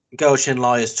since Goshen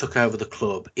Lyers took over the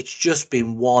club, it's just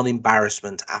been one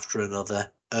embarrassment after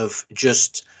another of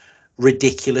just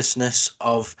ridiculousness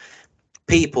of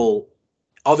people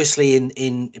obviously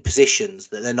in positions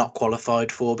that they're not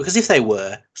qualified for, because if they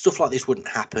were, stuff like this wouldn't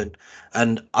happen.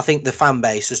 And I think the fan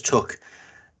base has took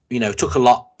a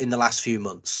lot in the last few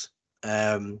months.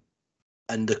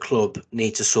 And the club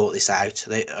need to sort this out.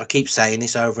 I keep saying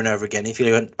this over and over again. If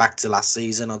you went back to last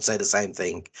season, I'd say the same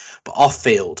thing. But off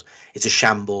field, it's a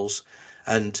shambles.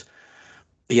 And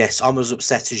yes, I'm as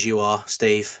upset as you are,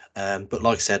 Steve. But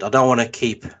like I said, I don't want to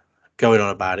keep going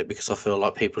on about it because I feel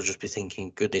like people will just be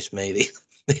thinking, goodness me,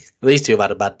 these two have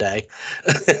had a bad day.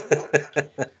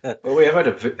 Well, we have had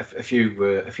a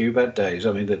few bad days.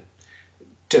 I mean,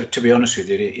 to be honest with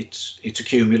you, it's a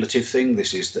cumulative thing.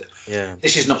 This is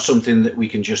not something that we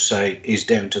can just say is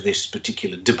down to this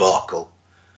particular debacle.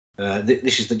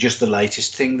 This is just the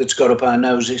latest thing that's got up our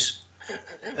noses.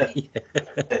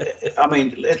 I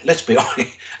mean, let's be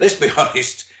honest. Let's be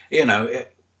honest.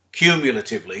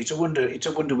 Cumulatively, it's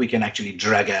a wonder we can actually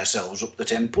drag ourselves up the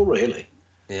temple. Really.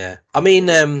 Yeah. I mean,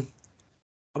 the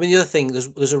other thing,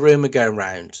 there's a rumor going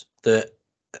around that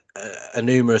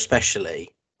Anouma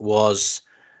especially was,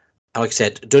 like I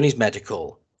said, done his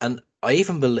medical, and I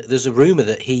even believe there's a rumor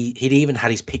that he'd even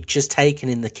had his pictures taken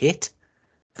in the kit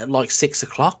at like 6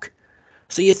 o'clock.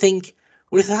 So you think,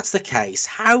 well, if that's the case,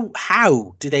 how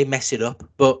do they mess it up?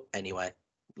 But anyway,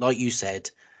 like you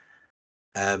said,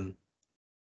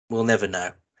 we'll never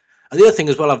know. And the other thing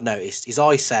as well I've noticed is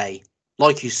I say,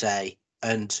 like you say,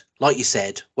 and like you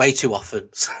said, way too often.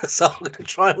 So I'm going to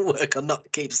try and work on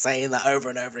not keep saying that over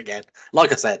and over again.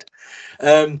 Like I said.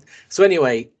 So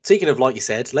anyway, speaking of like you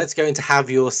said, let's go into have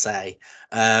your say.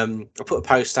 I put a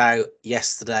post out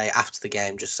yesterday after the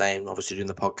game, just saying, obviously doing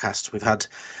the podcast. We've had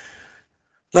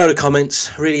a load of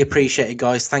comments. Really appreciate it,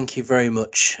 guys. Thank you very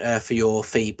much for your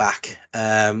feedback.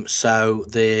 So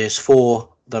there's 4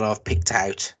 that I've picked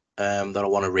out that I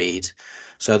want to read.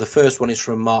 So the first one is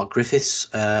from Mark Griffiths.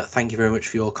 Thank you very much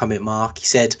for your comment, Mark. He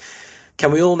said,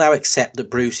 can we all now accept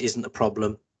that Bruce isn't the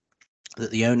problem,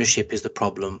 that the ownership is the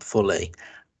problem fully,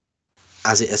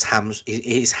 as it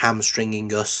is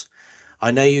hamstringing us?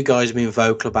 I know you guys have been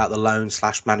vocal about the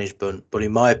loan/management, but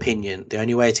in my opinion, the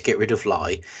only way to get rid of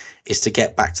Lai is to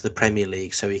get back to the Premier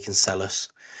League so he can sell us.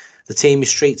 The team is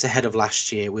streets ahead of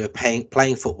last year. We are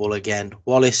playing football again.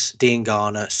 Wallace,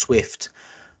 Diangana, Swift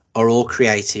are all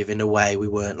creative in a way we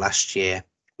weren't last year.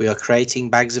 We are creating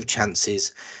bags of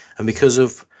chances, and because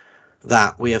of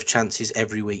that, we have chances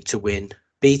every week to win.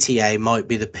 BTA might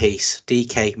be the piece.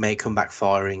 DK may come back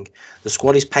firing. The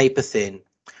squad is paper thin,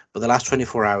 but the last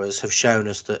 24 hours have shown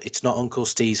us that it's not Uncle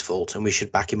Steve's fault and we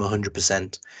should back him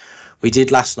 100%. We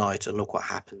did last night, and look what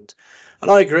happened.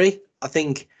 And I agree.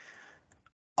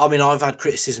 I've had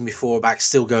criticism before about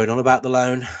still going on about the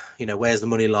loan. Where's the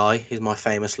money lie? Is my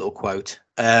famous little quote.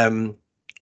 But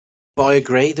I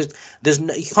agree. You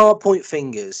can't point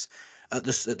fingers at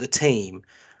the team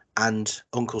and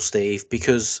Uncle Steve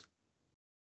because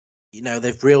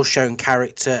they've real shown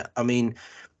character. I mean,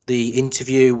 the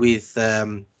interview with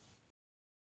Thomas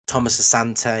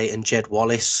Asante and Jed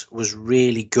Wallace was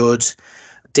really good.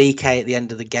 DK at the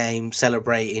end of the game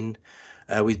celebrating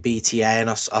with BTA, and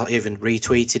I even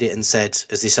retweeted it and said,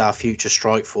 is this our future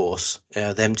strike force?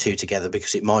 Them two together,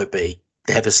 because it might be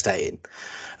devastating.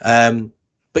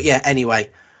 But yeah, anyway,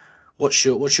 what's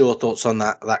your thoughts on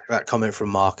that comment from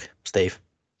Mark, Steve?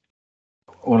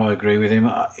 Well, I agree with him.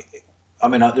 I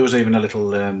mean, there was even a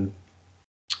little.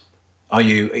 Are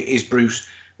you a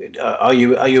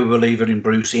believer in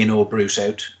Bruce in or Bruce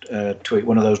out? Tweet,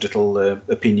 one of those little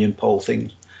opinion poll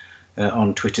things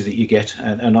on Twitter that you get,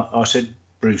 and I said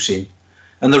Bruce in,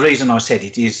 and the reason I said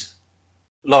it is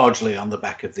largely on the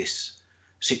back of this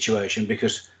situation,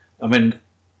 because I mean,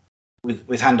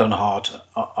 with hand on heart,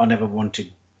 I never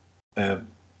wanted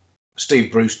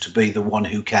Steve Bruce to be the one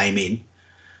who came in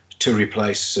to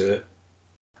replace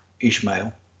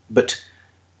Ishmael, but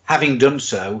having done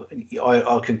so,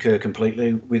 I concur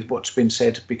completely with what's been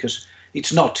said, because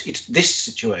this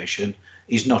situation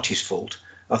is not his fault.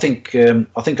 I think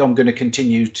I'm going to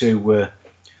continue to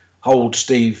hold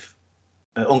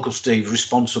Uncle Steve,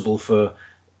 responsible for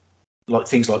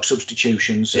things like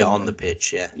substitutions. Yeah, on the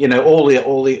pitch. Yeah. All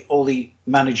the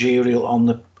managerial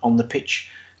on the pitch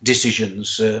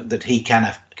decisions that he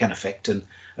can affect and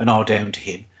are down to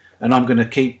him. And I'm going to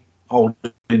keep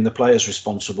holding the players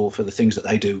responsible for the things that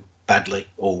they do badly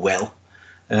or well.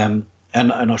 And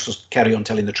I shall carry on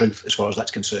telling the truth as far as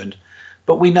that's concerned.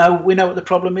 But we know what the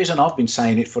problem is, and I've been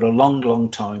saying it for a long, long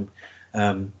time,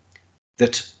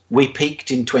 that we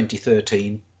peaked in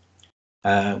 2013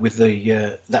 with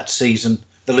that season,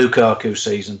 the Lukaku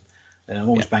season. I'm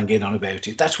always banging on about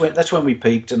it. That's when we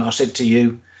peaked, and I said to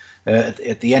you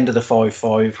at the end of the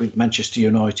 5-5 with Manchester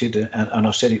United, and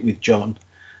I said it with John,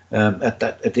 At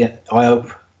the end, I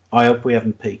hope we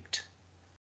haven't peaked.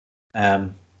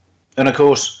 And of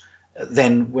course,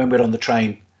 then when we're on the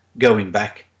train going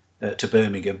back to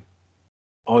Birmingham,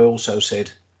 I also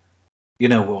said, you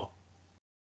know what?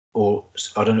 Or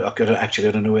I don't know. I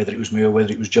don't know whether it was me or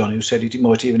whether it was John who said it. It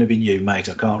might even have been you, mate.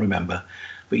 I can't remember.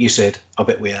 But you said, "I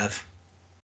bet we have."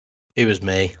 It was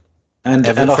me. And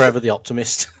forever the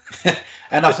optimist.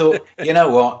 And I thought, you know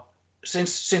what?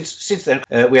 Since then,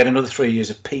 we had another 3 years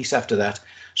of peace after that.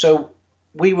 So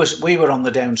we were on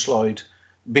the downslide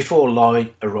before Lai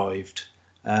arrived.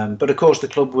 But of course, the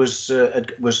club was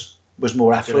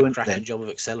more affluent. Did a cracking job of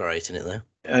accelerating it, though.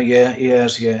 Yeah, he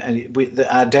has. Yeah, and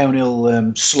our downhill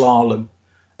slalom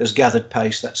has gathered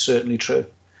pace. That's certainly true.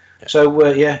 Yeah. So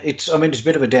it's a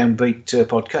bit of a downbeat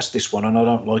podcast, this one, and I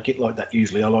don't like it like that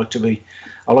usually. I like to be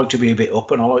a bit up,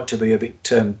 and I like to be a bit,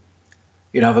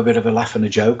 have a bit of a laugh and a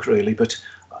joke, really. But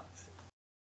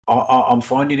I'm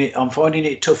finding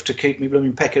it tough to keep me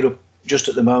blooming pecker up just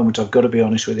at the moment. I've got to be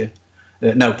honest with you.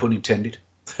 No pun intended.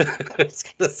 Let's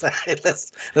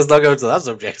not go into that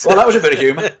subject. Well, that was a bit of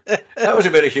humour. That was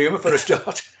a bit of humour for a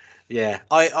start. Yeah,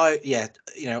 I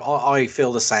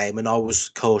feel the same, and I was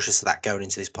cautious of that going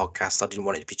into this podcast. I didn't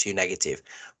want it to be too negative,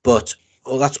 but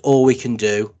that's all we can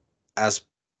do as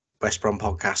West Brom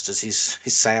podcasters is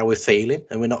say how we're feeling,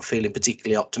 and we're not feeling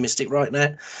particularly optimistic right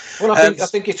now. Well, I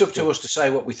think it's up to us to say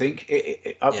what we think.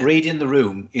 Reading the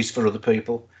room is for other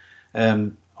people.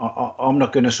 I'm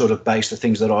not going to sort of base the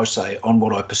things that I say on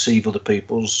what I perceive other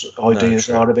people's ideas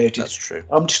are about it. That's true.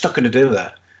 I'm just not going to do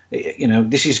that.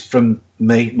 This is from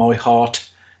me, my heart,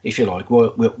 if you like,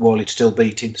 while it's still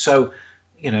beating. So,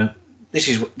 this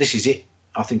is it.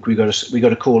 I think we got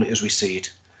to call it as we see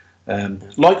it.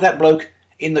 Like that bloke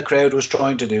in the crowd was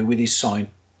trying to do with his sign.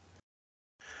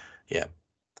 Yeah.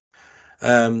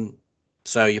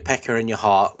 So your pecker and your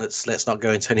heart. Let's not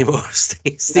go into any more.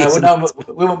 No,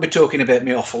 we won't be talking about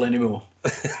me awful anymore.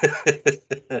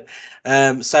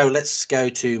 So let's go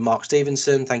to Mark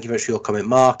Stevenson. Thank you very much for your comment,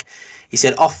 Mark. He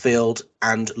said off field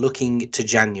and looking to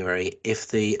January. If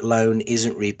the loan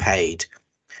isn't repaid,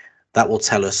 that will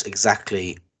tell us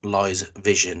exactly Lai's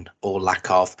vision or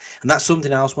lack of. And that's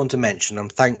something else I want to mention.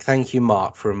 And thank you,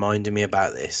 Mark, for reminding me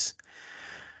about this.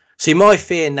 See, my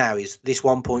fear now is this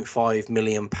 £1.5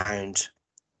 million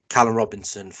Callum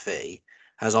Robinson fee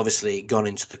has obviously gone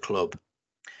into the club.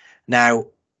 Now,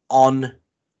 on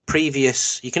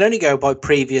previous, you can only go by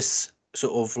previous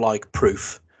sort of like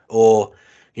proof or,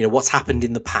 what's happened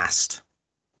in the past.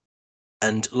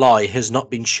 And Lai has not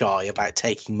been shy about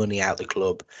taking money out of the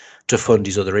club to fund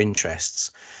his other interests.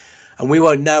 And we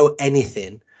won't know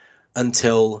anything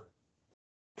until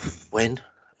when?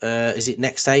 Is it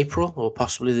next April or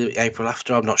possibly the April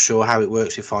after? I'm not sure how it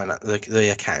works with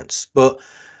the accounts. But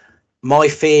my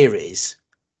fear is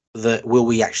that will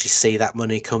we actually see that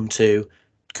money come to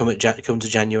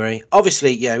January?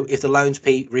 Obviously, if the loan's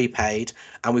repaid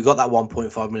and we've got that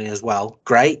 1.5 million as well,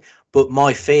 great. But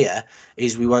my fear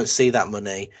is we won't see that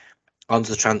money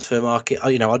onto the transfer market.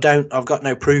 I've got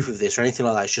no proof of this or anything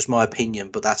like that. It's just my opinion,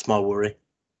 but that's my worry.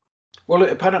 Well,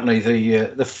 apparently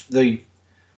the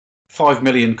 £5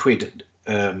 million,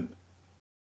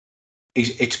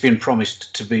 it's been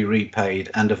promised to be repaid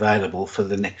and available for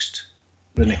the next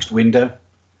window.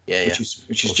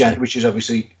 Which is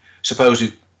obviously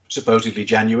supposedly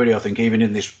January. I think even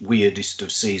in this weirdest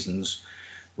of seasons,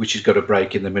 which has got a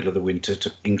break in the middle of the winter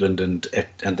to England and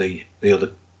the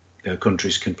other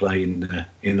countries can play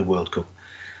in the World Cup.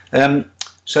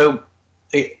 So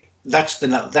that's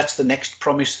the next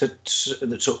promise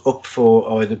that's up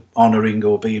for either honouring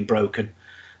or being broken,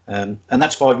 and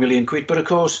that's £5 million. But of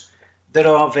course, there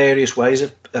are various ways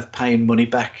of paying money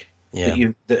back.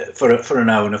 Yeah. For an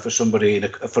owner, for somebody in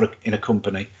a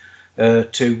company,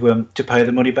 to pay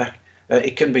the money back.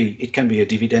 It can be a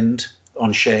dividend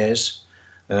on shares.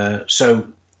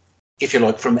 So, if you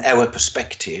like, from our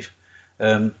perspective,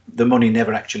 the money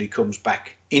never actually comes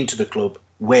back into the club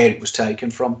where it was taken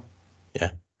from.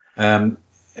 Yeah. And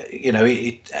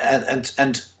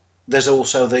there's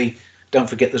also don't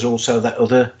forget there's also that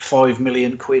other £5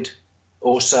 million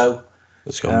or so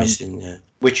that's gone missing. Yeah.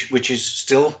 Which is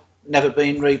still never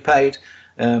been repaid,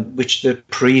 which the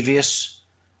previous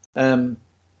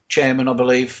chairman, I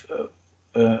believe,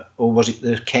 or was it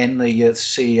the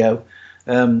CEO,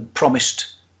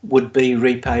 promised would be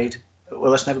repaid.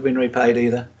 Well, that's never been repaid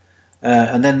either.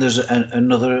 And then there's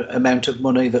another amount of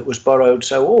money that was borrowed.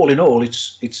 So all in all,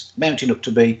 it's mounting up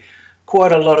to be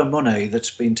quite a lot of money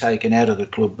that's been taken out of the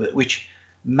club, which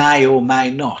may or may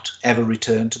not ever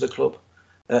return to the club.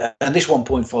 And this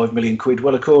 £1.5 million,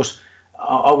 well, of course,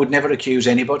 I would never accuse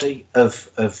anybody of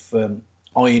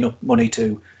eyeing up money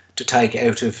to take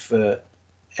out of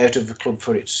the club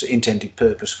for its intended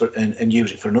purpose and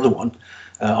use it for another one.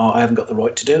 I haven't got the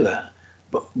right to do that.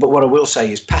 But what I will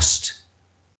say is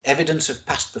evidence of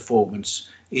past performance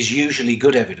is usually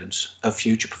good evidence of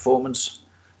future performance.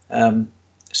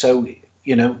 So,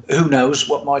 who knows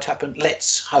what might happen?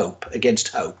 Let's hope, against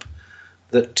hope,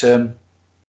 that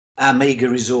our meagre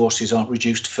resources aren't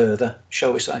reduced further,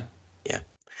 shall we say? Yeah.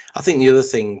 I think the other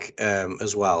thing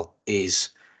as well is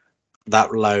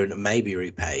that loan may be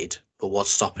repaid, but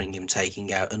what's stopping him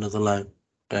taking out another loan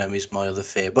is my other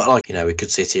fear. But we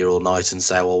could sit here all night and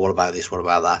say, well, what about this? What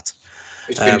about that?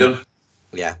 It's been done.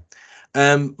 Yeah.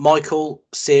 Michael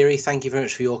Siri, thank you very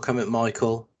much for your comment,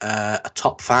 Michael. A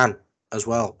top fan as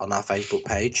well on our Facebook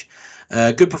page.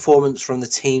 Good performance from the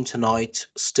team tonight.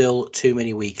 Still too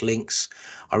many weak links.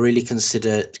 I really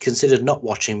considered not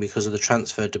watching because of the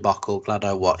transfer debacle. Glad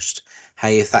I watched.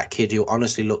 Hey, if that kid who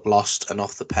honestly looked lost and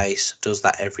off the pace does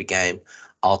that every game,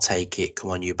 I'll take it.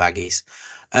 Come on, you baggies.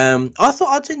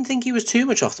 I didn't think he was too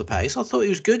much off the pace. I thought he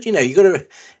was good. You got to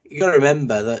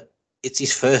remember that it's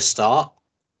his first start,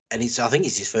 and I think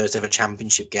it's his first ever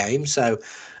championship game. So,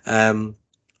 like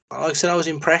I said, I was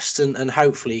impressed, and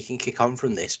hopefully he can kick on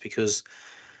from this because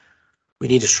we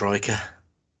need a striker.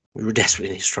 We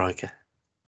desperately need a striker.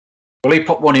 Well, he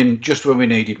popped one in just when we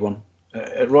needed one,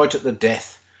 right at the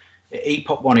death. He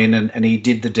popped one in and he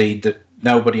did the deed that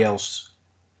nobody else,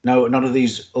 none of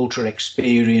these ultra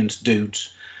experienced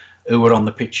dudes who were on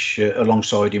the pitch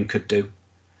alongside him could do.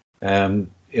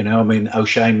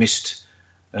 O'Shea missed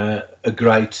a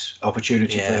great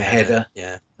opportunity for a header,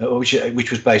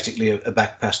 which was basically a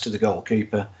back pass to the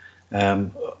goalkeeper.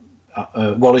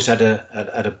 Wallace had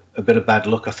a bit of bad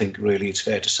luck, I think. Really, it's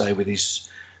fair to say, with his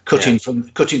cutting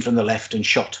from the left and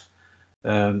shot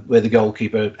where the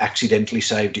goalkeeper accidentally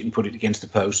saved it and put it against the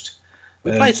post.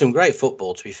 We played some great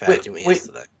football, to be fair, didn't we,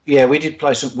 yesterday? Yeah, we did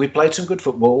play some. We played some good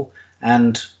football,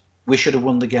 and we should have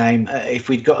won the game if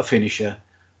we'd got a finisher.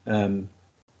 Who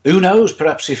knows?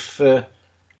 Perhaps if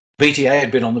BTA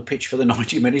had been on the pitch for the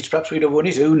 90 minutes, perhaps we'd have won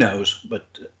it. Who knows?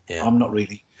 But I'm not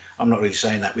really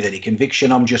saying that with any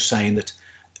conviction. I'm just saying that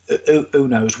who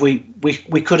knows? We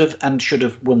could have and should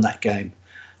have won that game,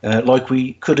 like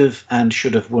we could have and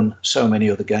should have won so many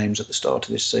other games at the start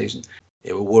of this season.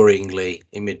 Yeah, we're worryingly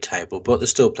in mid-table, but there's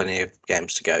still plenty of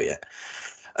games to go yet.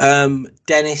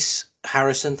 Dennis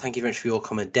Harrison, thank you very much for your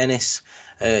comment, Dennis.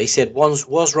 He said, was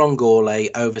Ron Gourlay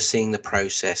overseeing the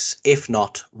process? If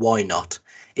not, why not?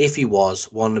 If he was,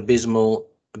 what an abysmal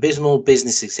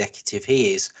business executive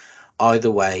he is. Either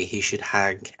way, he should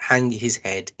hang his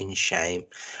head in shame.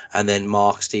 And then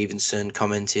Mark Stevenson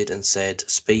commented and said,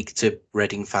 speak to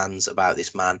Reading fans about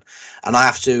this man. And I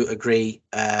have to agree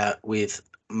with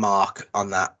Mark on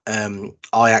that.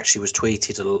 I actually was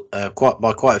tweeted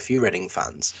by quite a few Reading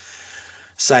fans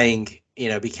saying,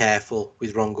 be careful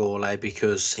with Ron Gourlay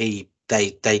because they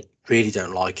really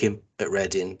don't like him at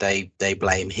Reading. They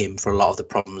blame him for a lot of the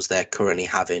problems they're currently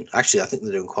having. Actually, I think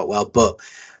they're doing quite well, but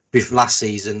with last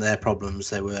season, their problems,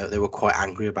 they were quite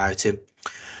angry about him.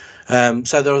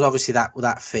 So there was obviously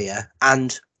that fear,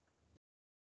 and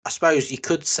I suppose you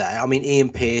could say, Ian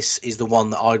Pearce is the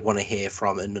one that I'd want to hear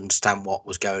from and understand what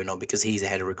was going on because he's the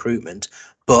head of recruitment.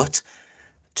 But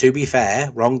to be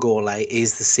fair, Ron Gourlay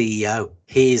is the CEO.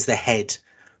 He is the head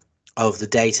of the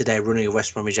day-to-day running of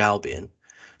West Bromwich Albion.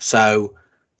 So,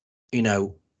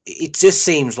 it just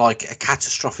seems like a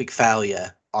catastrophic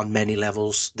failure on many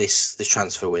levels, this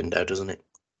transfer window, doesn't it?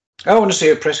 I want to see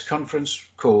a press conference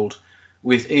called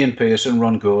with Ian Pearce and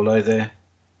Ron Gourlay there.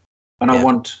 And I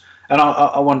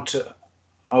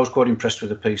was quite impressed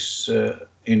with the piece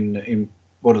in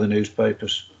one of the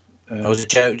newspapers. Was it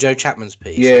Joe Chapman's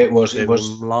piece? Yeah, it was. It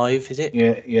was live, is it?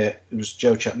 Yeah. It was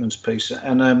Joe Chapman's piece,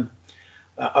 and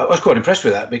I was quite impressed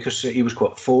with that because he was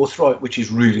quite forthright, which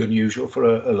is really unusual for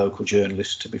a local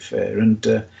journalist, to be fair.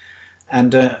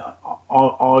 And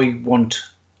I want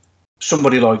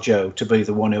somebody like Joe to be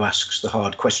the one who asks the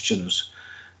hard questions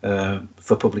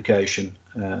for publication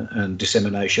and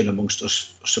dissemination amongst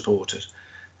us supporters.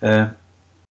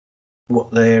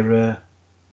 What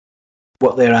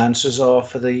their answers are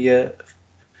for the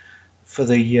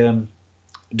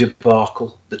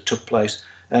debacle that took place,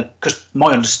 because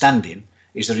my understanding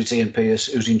is that it's Ian Pearce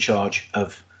who's in charge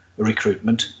of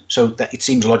recruitment, so that it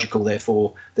seems logical,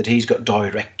 therefore, that he's got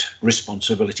direct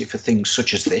responsibility for things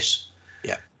such as this.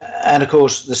 Yeah, and of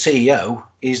course the CEO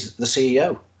is the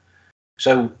CEO,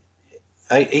 so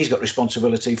he's got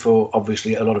responsibility for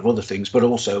obviously a lot of other things, but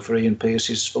also for Ian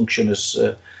Pearce's function as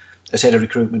head of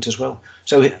recruitment as well.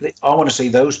 So I want to see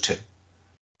those two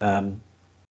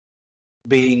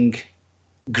being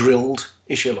grilled,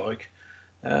 if you like,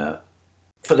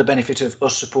 for the benefit of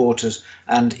us supporters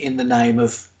and in the name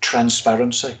of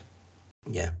transparency.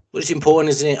 Yeah, well, it's important,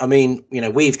 isn't it? I mean,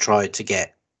 we've tried to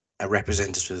get a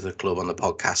representative of the club on the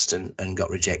podcast and got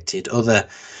rejected. Other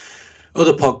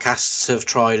podcasts have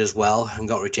tried as well and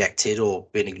got rejected or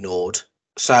been ignored.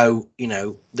 So,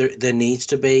 there needs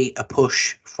to be a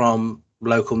push from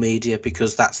local media,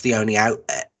 because that's the only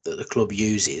outlet that the club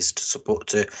uses to support,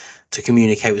 to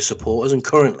communicate with supporters. And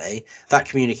currently that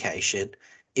communication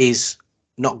is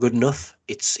not good enough.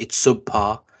 It's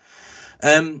subpar.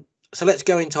 So let's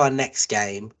go into our next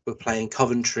game. We're playing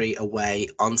Coventry away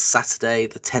on Saturday,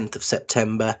 the 10th of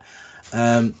September.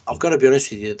 I've got to be honest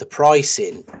with you, the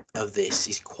pricing of this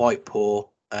is quite poor.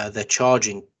 They're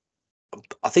charging,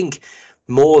 I think,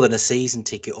 more than a season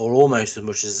ticket, or almost as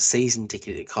much as a season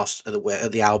ticket it costs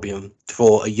at the Albion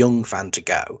for a young fan to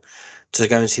go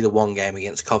and see the one game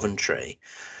against Coventry.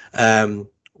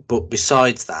 But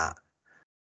besides that,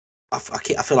 I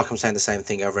feel like I'm saying the same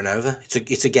thing over and over.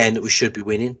 It's a game that we should be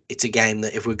winning. It's a game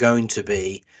that if we're going to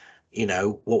be,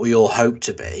 what we all hope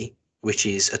to be, which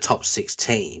is a top 6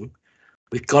 team,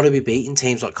 we've got to be beating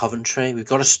teams like Coventry. We've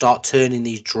got to start turning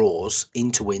these draws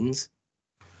into wins.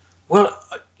 Well,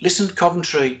 listen,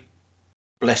 Coventry,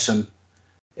 bless them,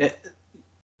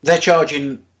 they're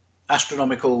charging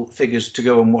astronomical figures to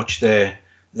go and watch their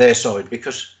side,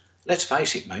 because let's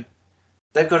face it, mate,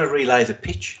 they've got to relay the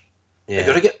pitch. Yeah.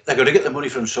 They've got to get the money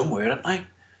from somewhere, haven't they?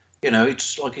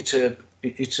 It's like it's a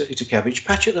cabbage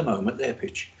patch at the moment, their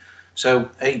pitch.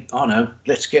 So hey, I know,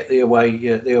 let's get the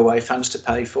away fans to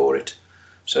pay for it.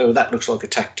 So that looks like a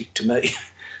tactic to me.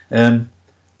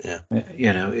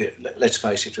 Let's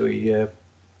face it,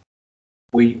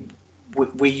 we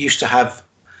used to have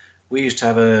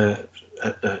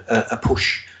a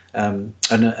push, and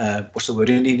what's the word,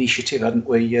 an initiative, hadn't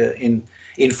we, in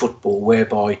football,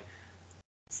 whereby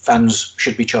fans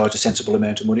should be charged a sensible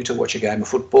amount of money to watch a game of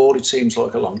football. It seems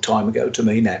like a long time ago to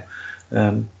me now.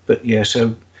 But yeah,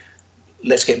 so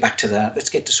let's get back to that. Let's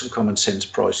get to some common sense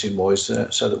pricing wise,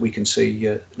 so that we can see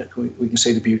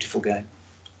the beautiful game.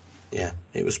 Yeah,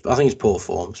 I think it's poor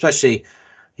form, especially,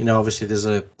 obviously there's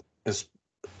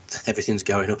everything's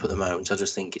going up at the moment. I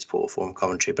just think it's poor form,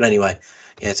 Coventry. But anyway,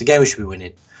 yeah, it's a game we should be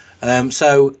winning.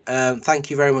 So thank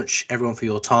you very much, everyone, for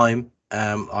your time.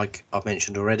 Like I've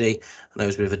mentioned already, I know it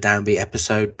was a bit of a downbeat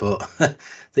episode, but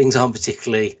things aren't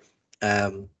particularly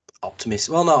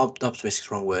optimistic. Well, not optimistic is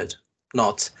the wrong word.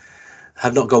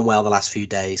 Have not gone well the last few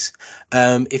days.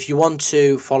 If you want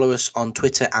to follow us on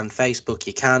Twitter and Facebook,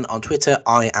 you can. On Twitter,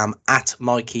 I am at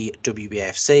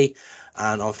MikeyWBFC.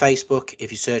 And on Facebook,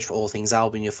 if you search for All Things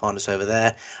Albion, you'll find us over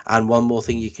there. And one more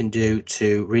thing you can do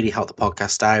to really help the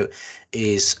podcast out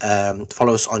is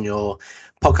follow us on your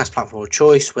podcast platform of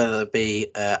choice, whether it be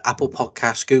Apple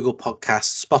Podcasts, Google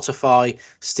Podcasts, Spotify,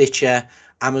 Stitcher,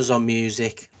 Amazon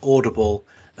Music, Audible.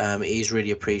 It is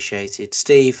really appreciated.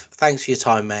 Steve, thanks for your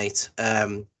time, mate.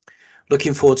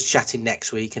 Looking forward to chatting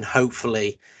next week, and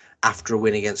hopefully after a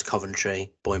win against Coventry.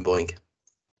 Boing, boing.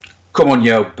 Come on,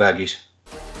 yo, baggies.